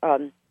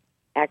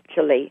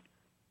actually,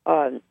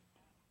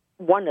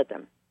 one of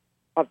them,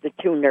 of the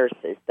two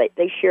nurses,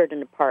 they shared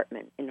an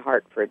apartment in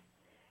Hartford,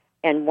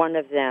 and one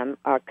of them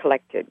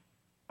collected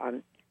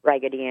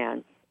Raggedy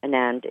Ann's and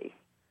Andy's.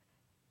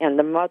 And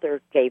the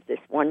mother gave this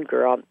one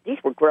girl, these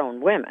were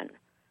grown women.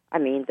 I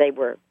mean,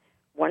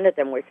 one of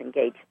them was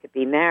engaged to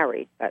be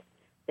married, but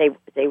they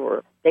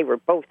were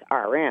both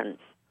RNs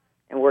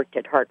and worked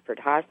at Hartford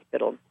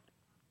Hospital.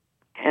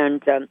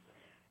 And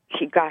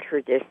she got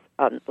her this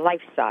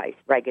life-size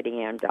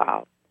Raggedy Ann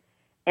doll.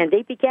 And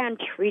they began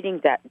treating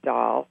that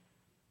doll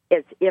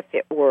as if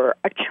it were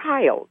a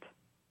child,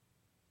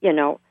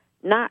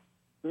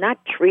 not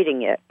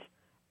treating it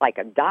like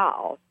a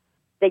doll.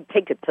 They'd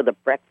take it to the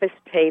breakfast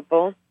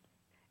table,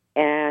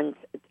 and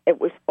it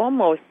was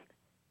almost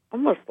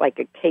like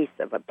a case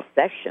of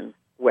obsession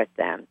with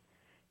them.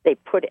 They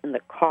put it in the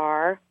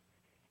car,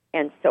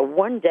 and so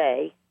one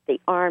day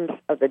the arms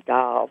of the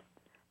doll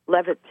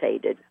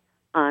levitated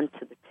onto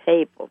the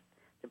table,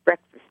 the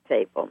breakfast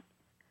table.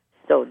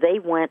 So they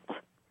went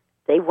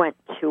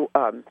to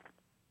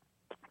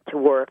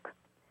work,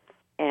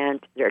 and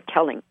they're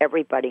telling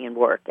everybody in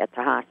work at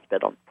the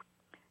hospital.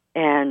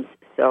 And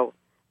so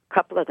a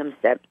couple of them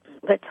said,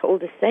 let's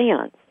hold a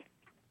seance.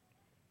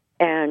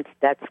 And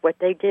that's what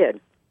they did.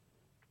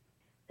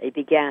 They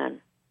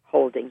began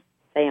holding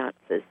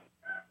seances.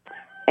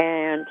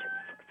 And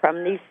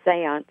from these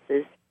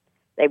seances,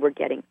 they were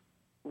getting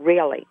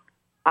really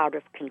out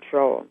of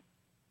control.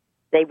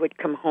 They would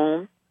come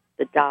home,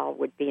 the doll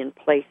would be in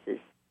places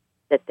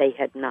that they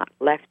had not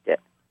left it.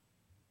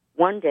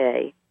 One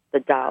day, the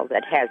doll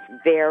that has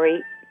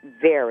very,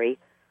 very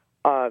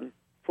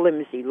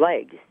flimsy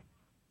legs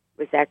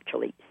was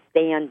actually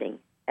standing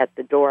at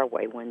the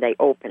doorway when they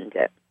opened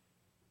it.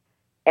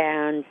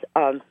 And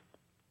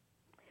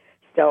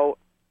so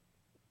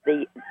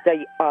the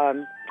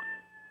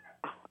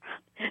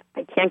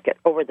I can't get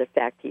over the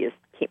fact he is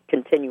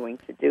continuing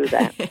to do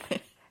that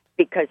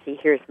because he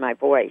hears my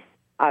voice.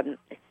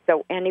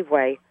 So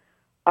anyway,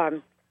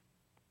 the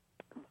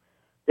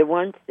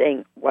one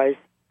thing was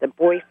the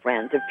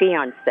boyfriend, the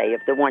fiancé of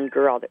the one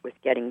girl that was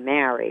getting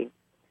married.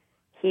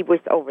 He was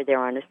over there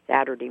on a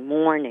Saturday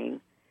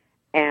morning,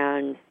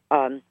 and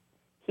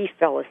he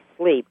fell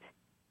asleep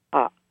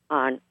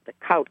on the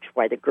couch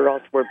while the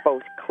girls were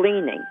both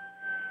cleaning.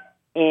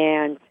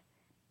 And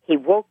he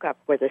woke up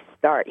with a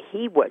start.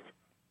 He was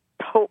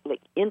totally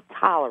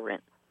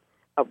intolerant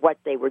of what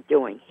they were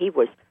doing. He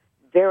was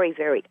very,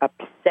 very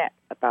upset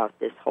about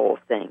this whole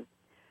thing.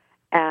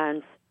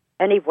 And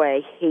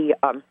anyway, he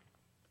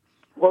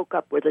woke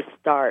up with a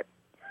start,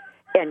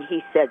 and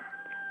he said,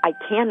 I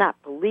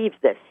cannot believe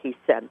this, he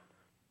said.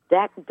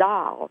 That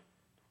doll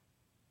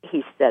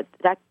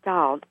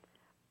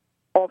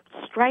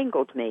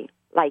strangled me,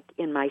 like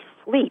in my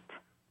sleep.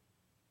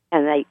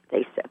 And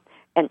they said,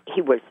 and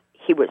he was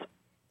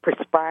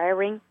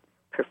perspiring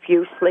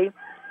profusely,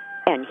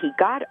 and he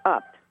got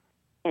up,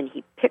 and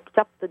he picked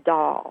up the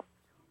doll,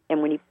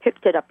 and when he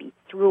picked it up, he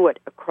threw it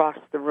across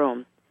the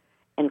room,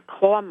 and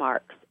claw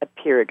marks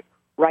appeared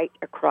right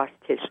across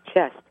his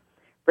chest,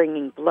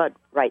 bringing blood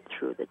right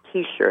through the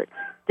T-shirt.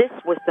 This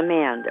was the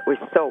man that was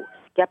so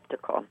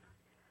skeptical.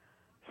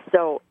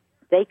 So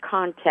they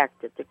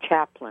contacted the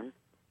chaplain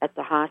at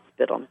the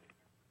hospital.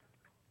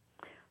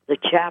 The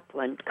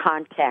chaplain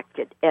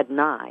contacted Ed and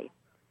I,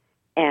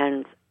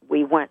 and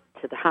we went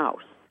to the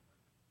house.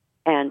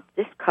 And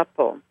this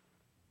couple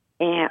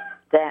and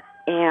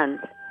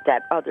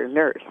that other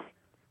nurse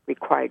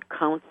required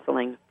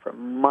counseling for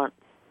months.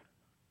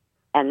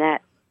 And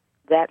that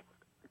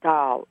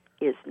doll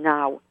is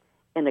now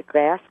in a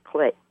glass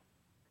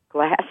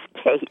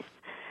case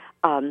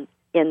in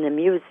the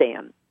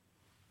museum.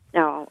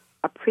 Now,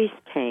 a priest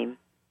came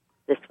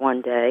this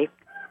one day,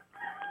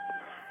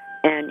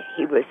 and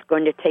he was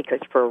going to take us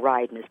for a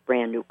ride in his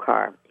brand-new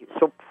car. He was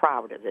so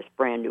proud of this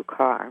brand-new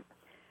car.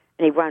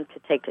 And he wanted to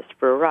take us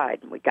for a ride.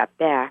 And we got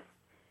back,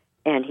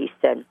 and he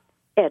said,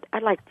 Ed,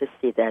 I'd like to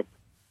see that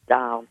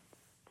doll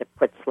that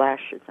puts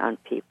slashes on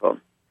people.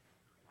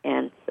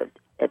 And so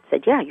Ed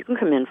said, yeah, you can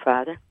come in,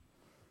 Father.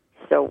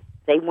 So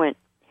him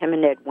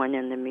and Ed went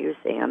in the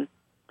museum,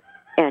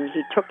 and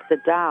he took the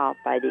doll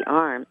by the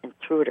arm and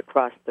threw it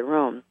across the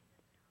room.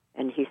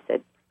 And he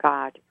said,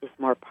 God is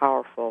more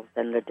powerful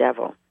than the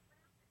devil.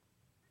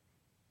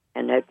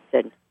 And Ed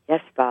said,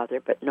 yes, Father,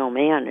 but no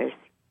man is,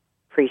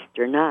 priest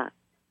or not.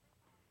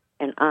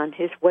 And on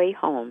his way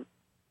home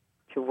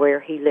to where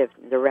he lived,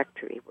 in the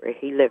rectory, where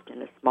he lived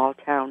in a small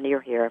town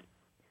near here,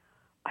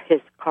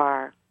 his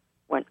car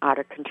went out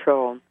of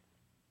control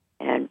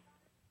and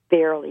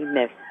barely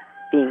missed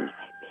being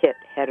hit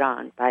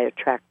head-on by a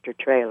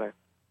tractor-trailer.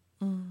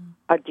 Mm.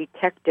 A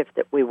detective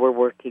that we were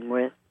working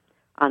with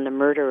on the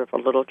murder of a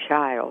little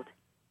child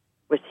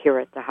was here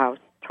at the house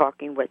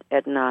talking with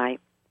Ed and I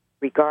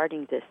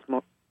regarding this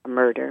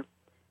murder,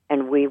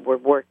 and we were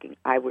working.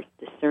 I was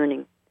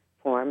discerning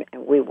for him,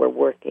 and we were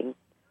working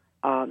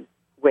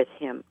with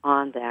him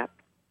on that.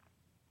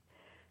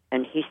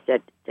 And he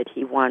said that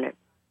he wanted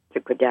to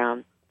go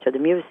down to the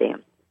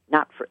museum,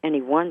 not for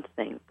any one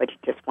thing, but he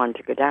just wanted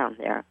to go down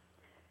there.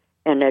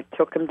 And Ed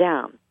took him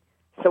down.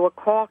 So a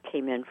call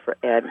came in for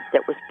Ed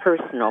that was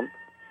personal,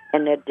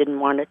 and Ed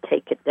didn't want to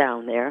take it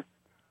down there.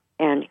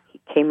 And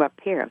he came up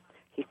here.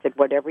 He said,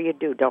 whatever you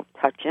do, don't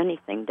touch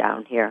anything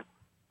down here.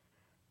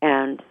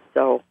 And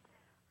so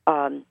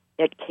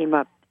Ed came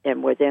up,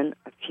 and within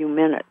a few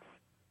minutes,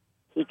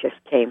 he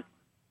just came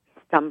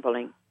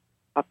stumbling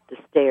up the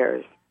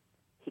stairs.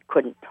 He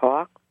couldn't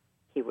talk.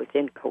 He was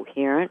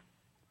incoherent.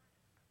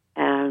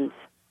 And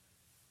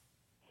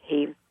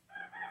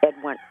Ed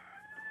went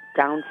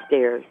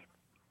downstairs.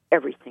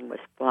 Everything was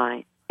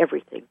flying.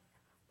 Everything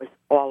was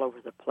all over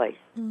the place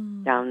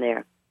down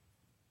there.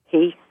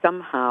 He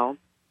somehow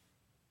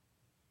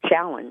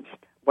challenged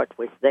what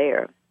was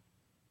there.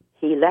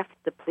 He left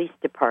the police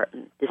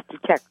department, this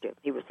detective.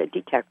 He was a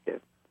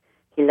detective.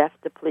 He left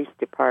the police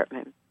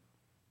department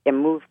and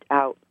moved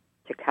out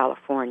to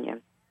California.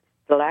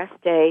 The last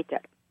day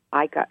that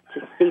I got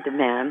to see the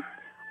man,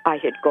 I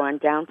had gone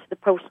down to the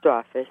post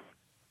office.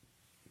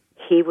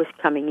 He was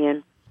coming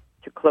in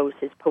to close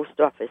his post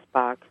office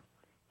box.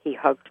 He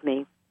hugged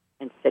me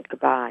and said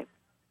goodbye.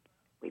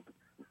 We've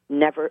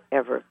never,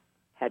 ever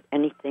had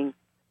anything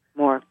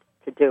more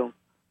to do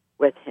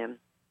with him.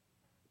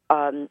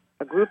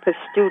 A group of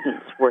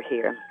students were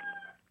here.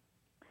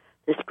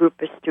 This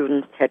group of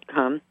students had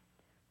come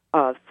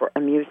for a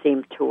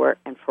museum tour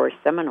and for a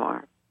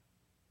seminar.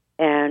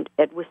 And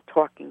Ed was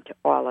talking to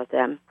all of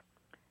them.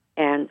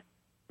 And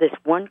this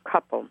one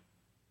couple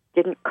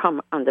didn't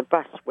come on the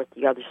bus with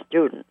the other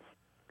students.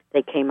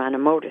 They came on a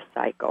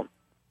motorcycle.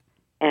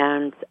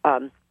 And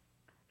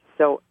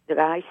so the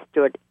guy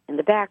stood in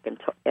the back and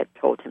Ed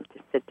told him to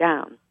sit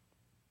down.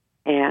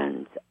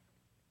 And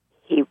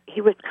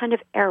he was kind of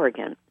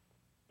arrogant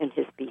in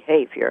his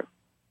behavior.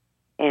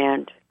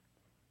 And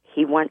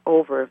he went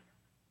over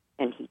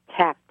and he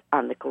tapped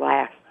on the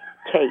glass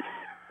case.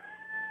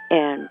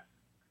 And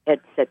Ed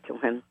said to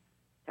him,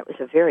 that was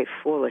a very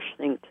foolish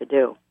thing to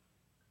do.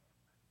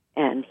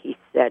 And he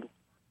said,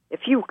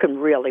 if you can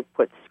really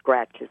put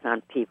scratches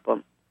on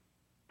people,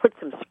 put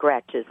some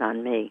scratches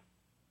on me.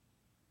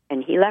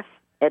 And he left.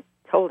 Ed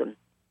told him,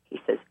 he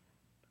said,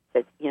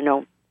 you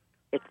know,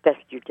 it's best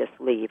you just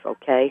leave,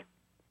 okay?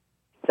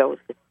 So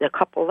the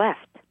couple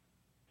left.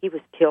 He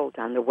was killed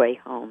on the way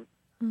home.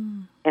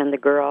 And the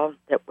girl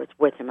that was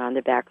with him on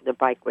the back of the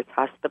bike was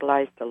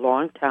hospitalized a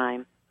long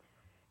time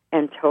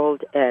and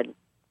told Ed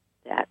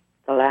that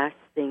the last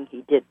thing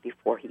he did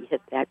before he hit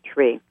that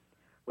tree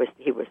was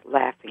he was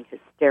laughing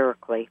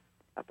hysterically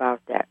about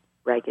that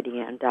Raggedy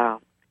Ann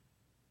doll.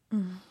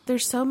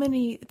 There's so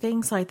many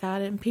things like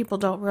that, and people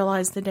don't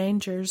realize the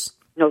dangers.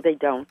 No, they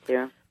don't,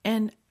 dear.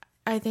 And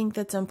I think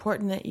that's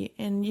important that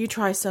you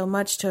try so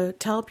much to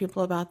tell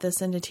people about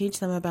this and to teach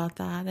them about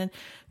that. And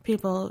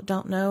people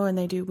don't know, and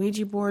they do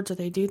Ouija boards or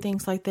they do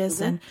things like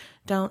this and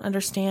don't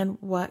understand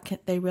what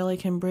they really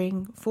can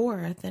bring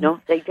forth. And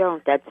no, they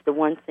don't. That's the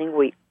one thing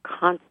we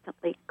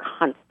constantly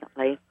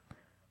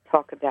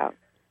talk about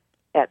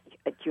at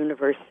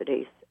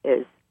universities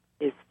is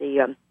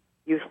the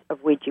use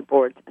of Ouija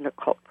boards and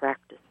occult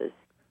practices.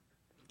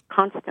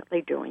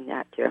 Constantly doing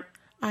that, dear.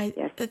 I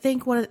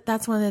think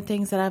that's one of the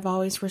things that I've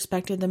always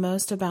respected the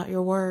most about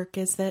your work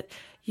is that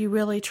you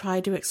really try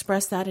to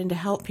express that and to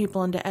help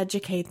people and to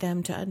educate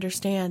them to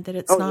understand that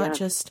it's not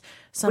just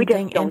something we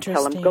just don't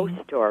interesting. Tell them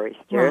ghost stories,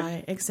 dear.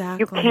 Right, exactly.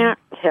 You can't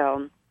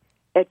tell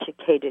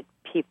educated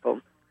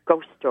people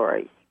ghost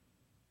stories.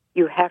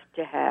 You have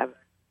to have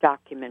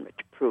documented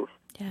proof.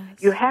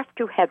 Yes. You have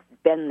to have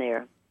been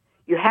there.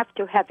 You have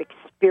to have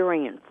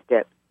experienced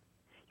it.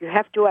 You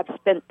have to have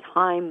spent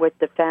time with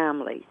the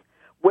families,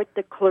 with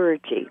the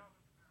clergy,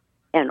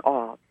 and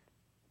all.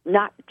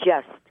 Not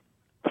just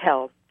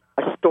tell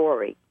a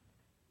story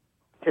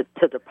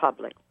to the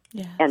public.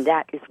 Yes. And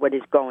that is what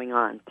is going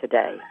on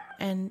today.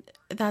 And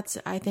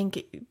I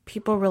think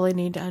people really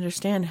need to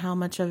understand how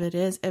much of it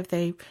is. If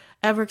they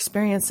ever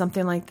experience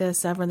something like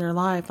this ever in their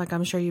life, like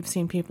I'm sure you've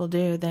seen people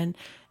do, then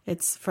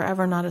it's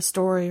forever not a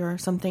story or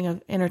something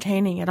of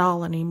entertaining at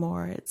all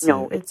anymore. It's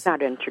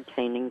not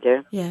entertaining,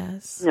 dear.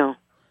 Yes.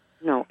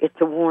 No, it's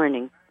a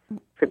warning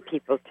for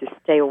people to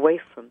stay away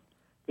from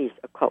these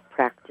occult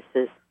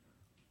practices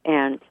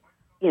and,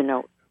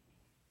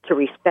 to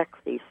respect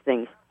these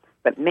things.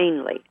 But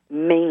mainly,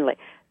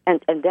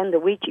 and then the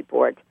Ouija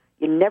boards,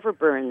 you never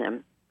burn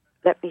them.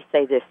 Let me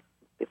say this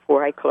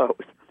before I close.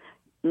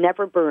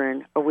 Never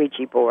burn a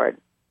Ouija board.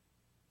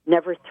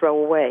 Never throw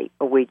away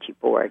a Ouija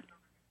board.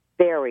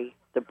 Bury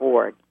the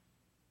board.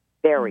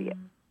 Bury it.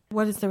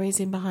 What is the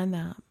reason behind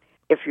that?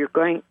 If you're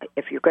going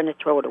to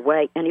throw it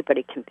away,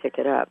 anybody can pick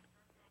it up.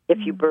 If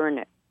you burn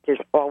it, there's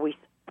always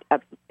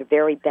a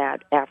very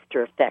bad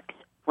after effects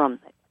from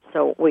it.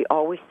 So we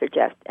always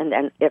suggest, and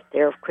then if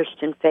they're of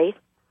Christian faith,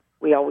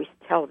 we always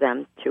tell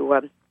them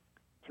to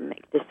to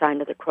make the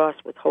sign of the cross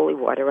with holy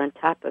water on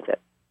top of it.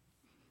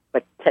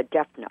 But to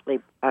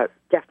definitely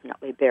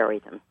bury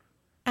them.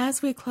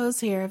 As we close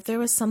here, if there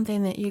was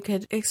something that you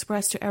could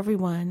express to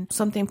everyone,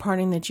 something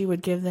parting that you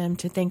would give them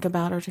to think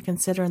about or to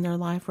consider in their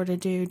life or to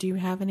do you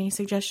have any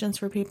suggestions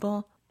for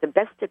people? The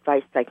best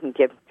advice I can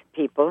give to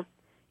people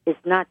is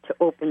not to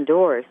open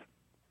doors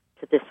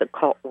to this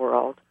occult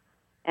world.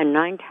 And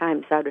 9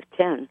 times out of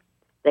 10,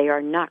 they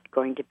are not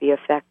going to be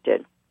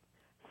affected.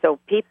 So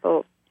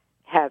people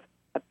have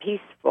a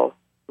peaceful,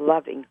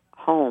 loving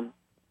home.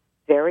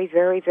 Very,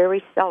 very,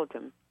 very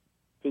seldom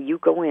do you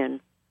go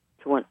in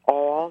to an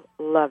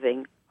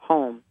all-loving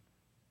home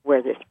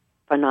where there's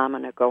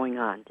phenomena going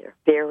on there.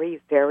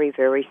 Very, very,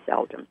 very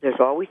seldom. There's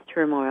always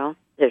turmoil.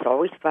 There's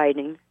always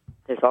fighting.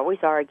 There's always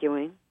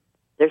arguing.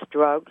 There's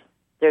drugs.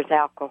 There's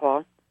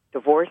alcohol.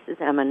 Divorce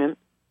is imminent.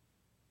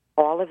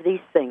 All of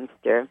these things,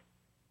 dear,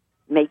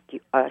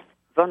 make us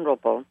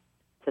vulnerable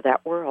to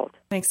that world.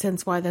 Makes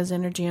sense why those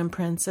energy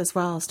imprints as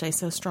well stay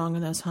so strong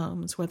in those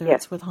homes, whether Yes.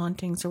 it's with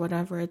hauntings or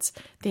whatever. It's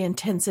the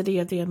intensity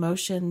of the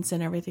emotions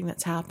and everything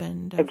that's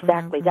happened.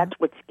 Exactly. That's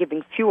what's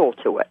giving fuel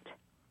to it.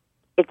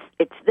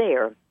 It's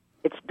there.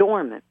 It's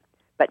dormant.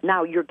 But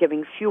now you're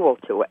giving fuel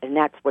to it, and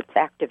that's what's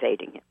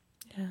activating it.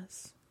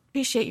 Yes.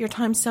 Appreciate your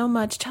time so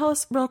much. Tell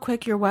us real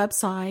quick your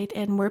website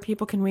and where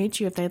people can reach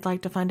you if they'd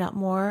like to find out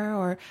more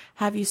or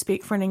have you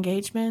speak for an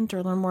engagement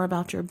or learn more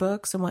about your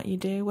books and what you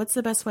do. What's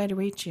the best way to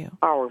reach you?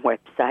 Our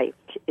website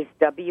is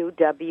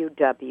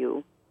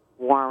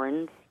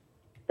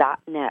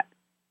www.warrens.net.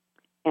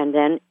 And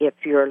then if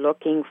you're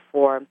looking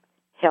for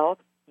help,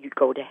 you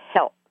go to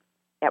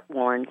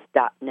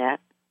help@warrens.net.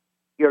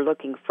 You're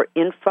looking for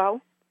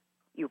info,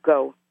 you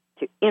go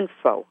to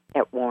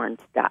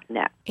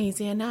info@warrens.net.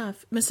 Easy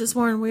enough. Mrs.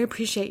 Warren, we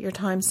appreciate your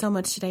time so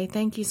much today.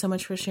 Thank you so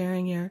much for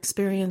sharing your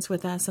experience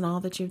with us and all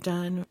that you've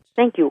done.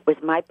 Thank you. It was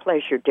my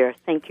pleasure, dear.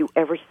 Thank you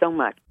ever so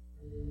much.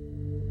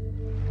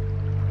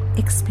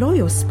 Explore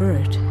Your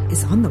Spirit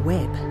is on the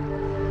web.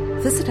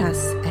 Visit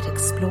us at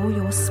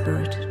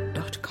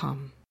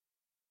exploreyourspirit.com.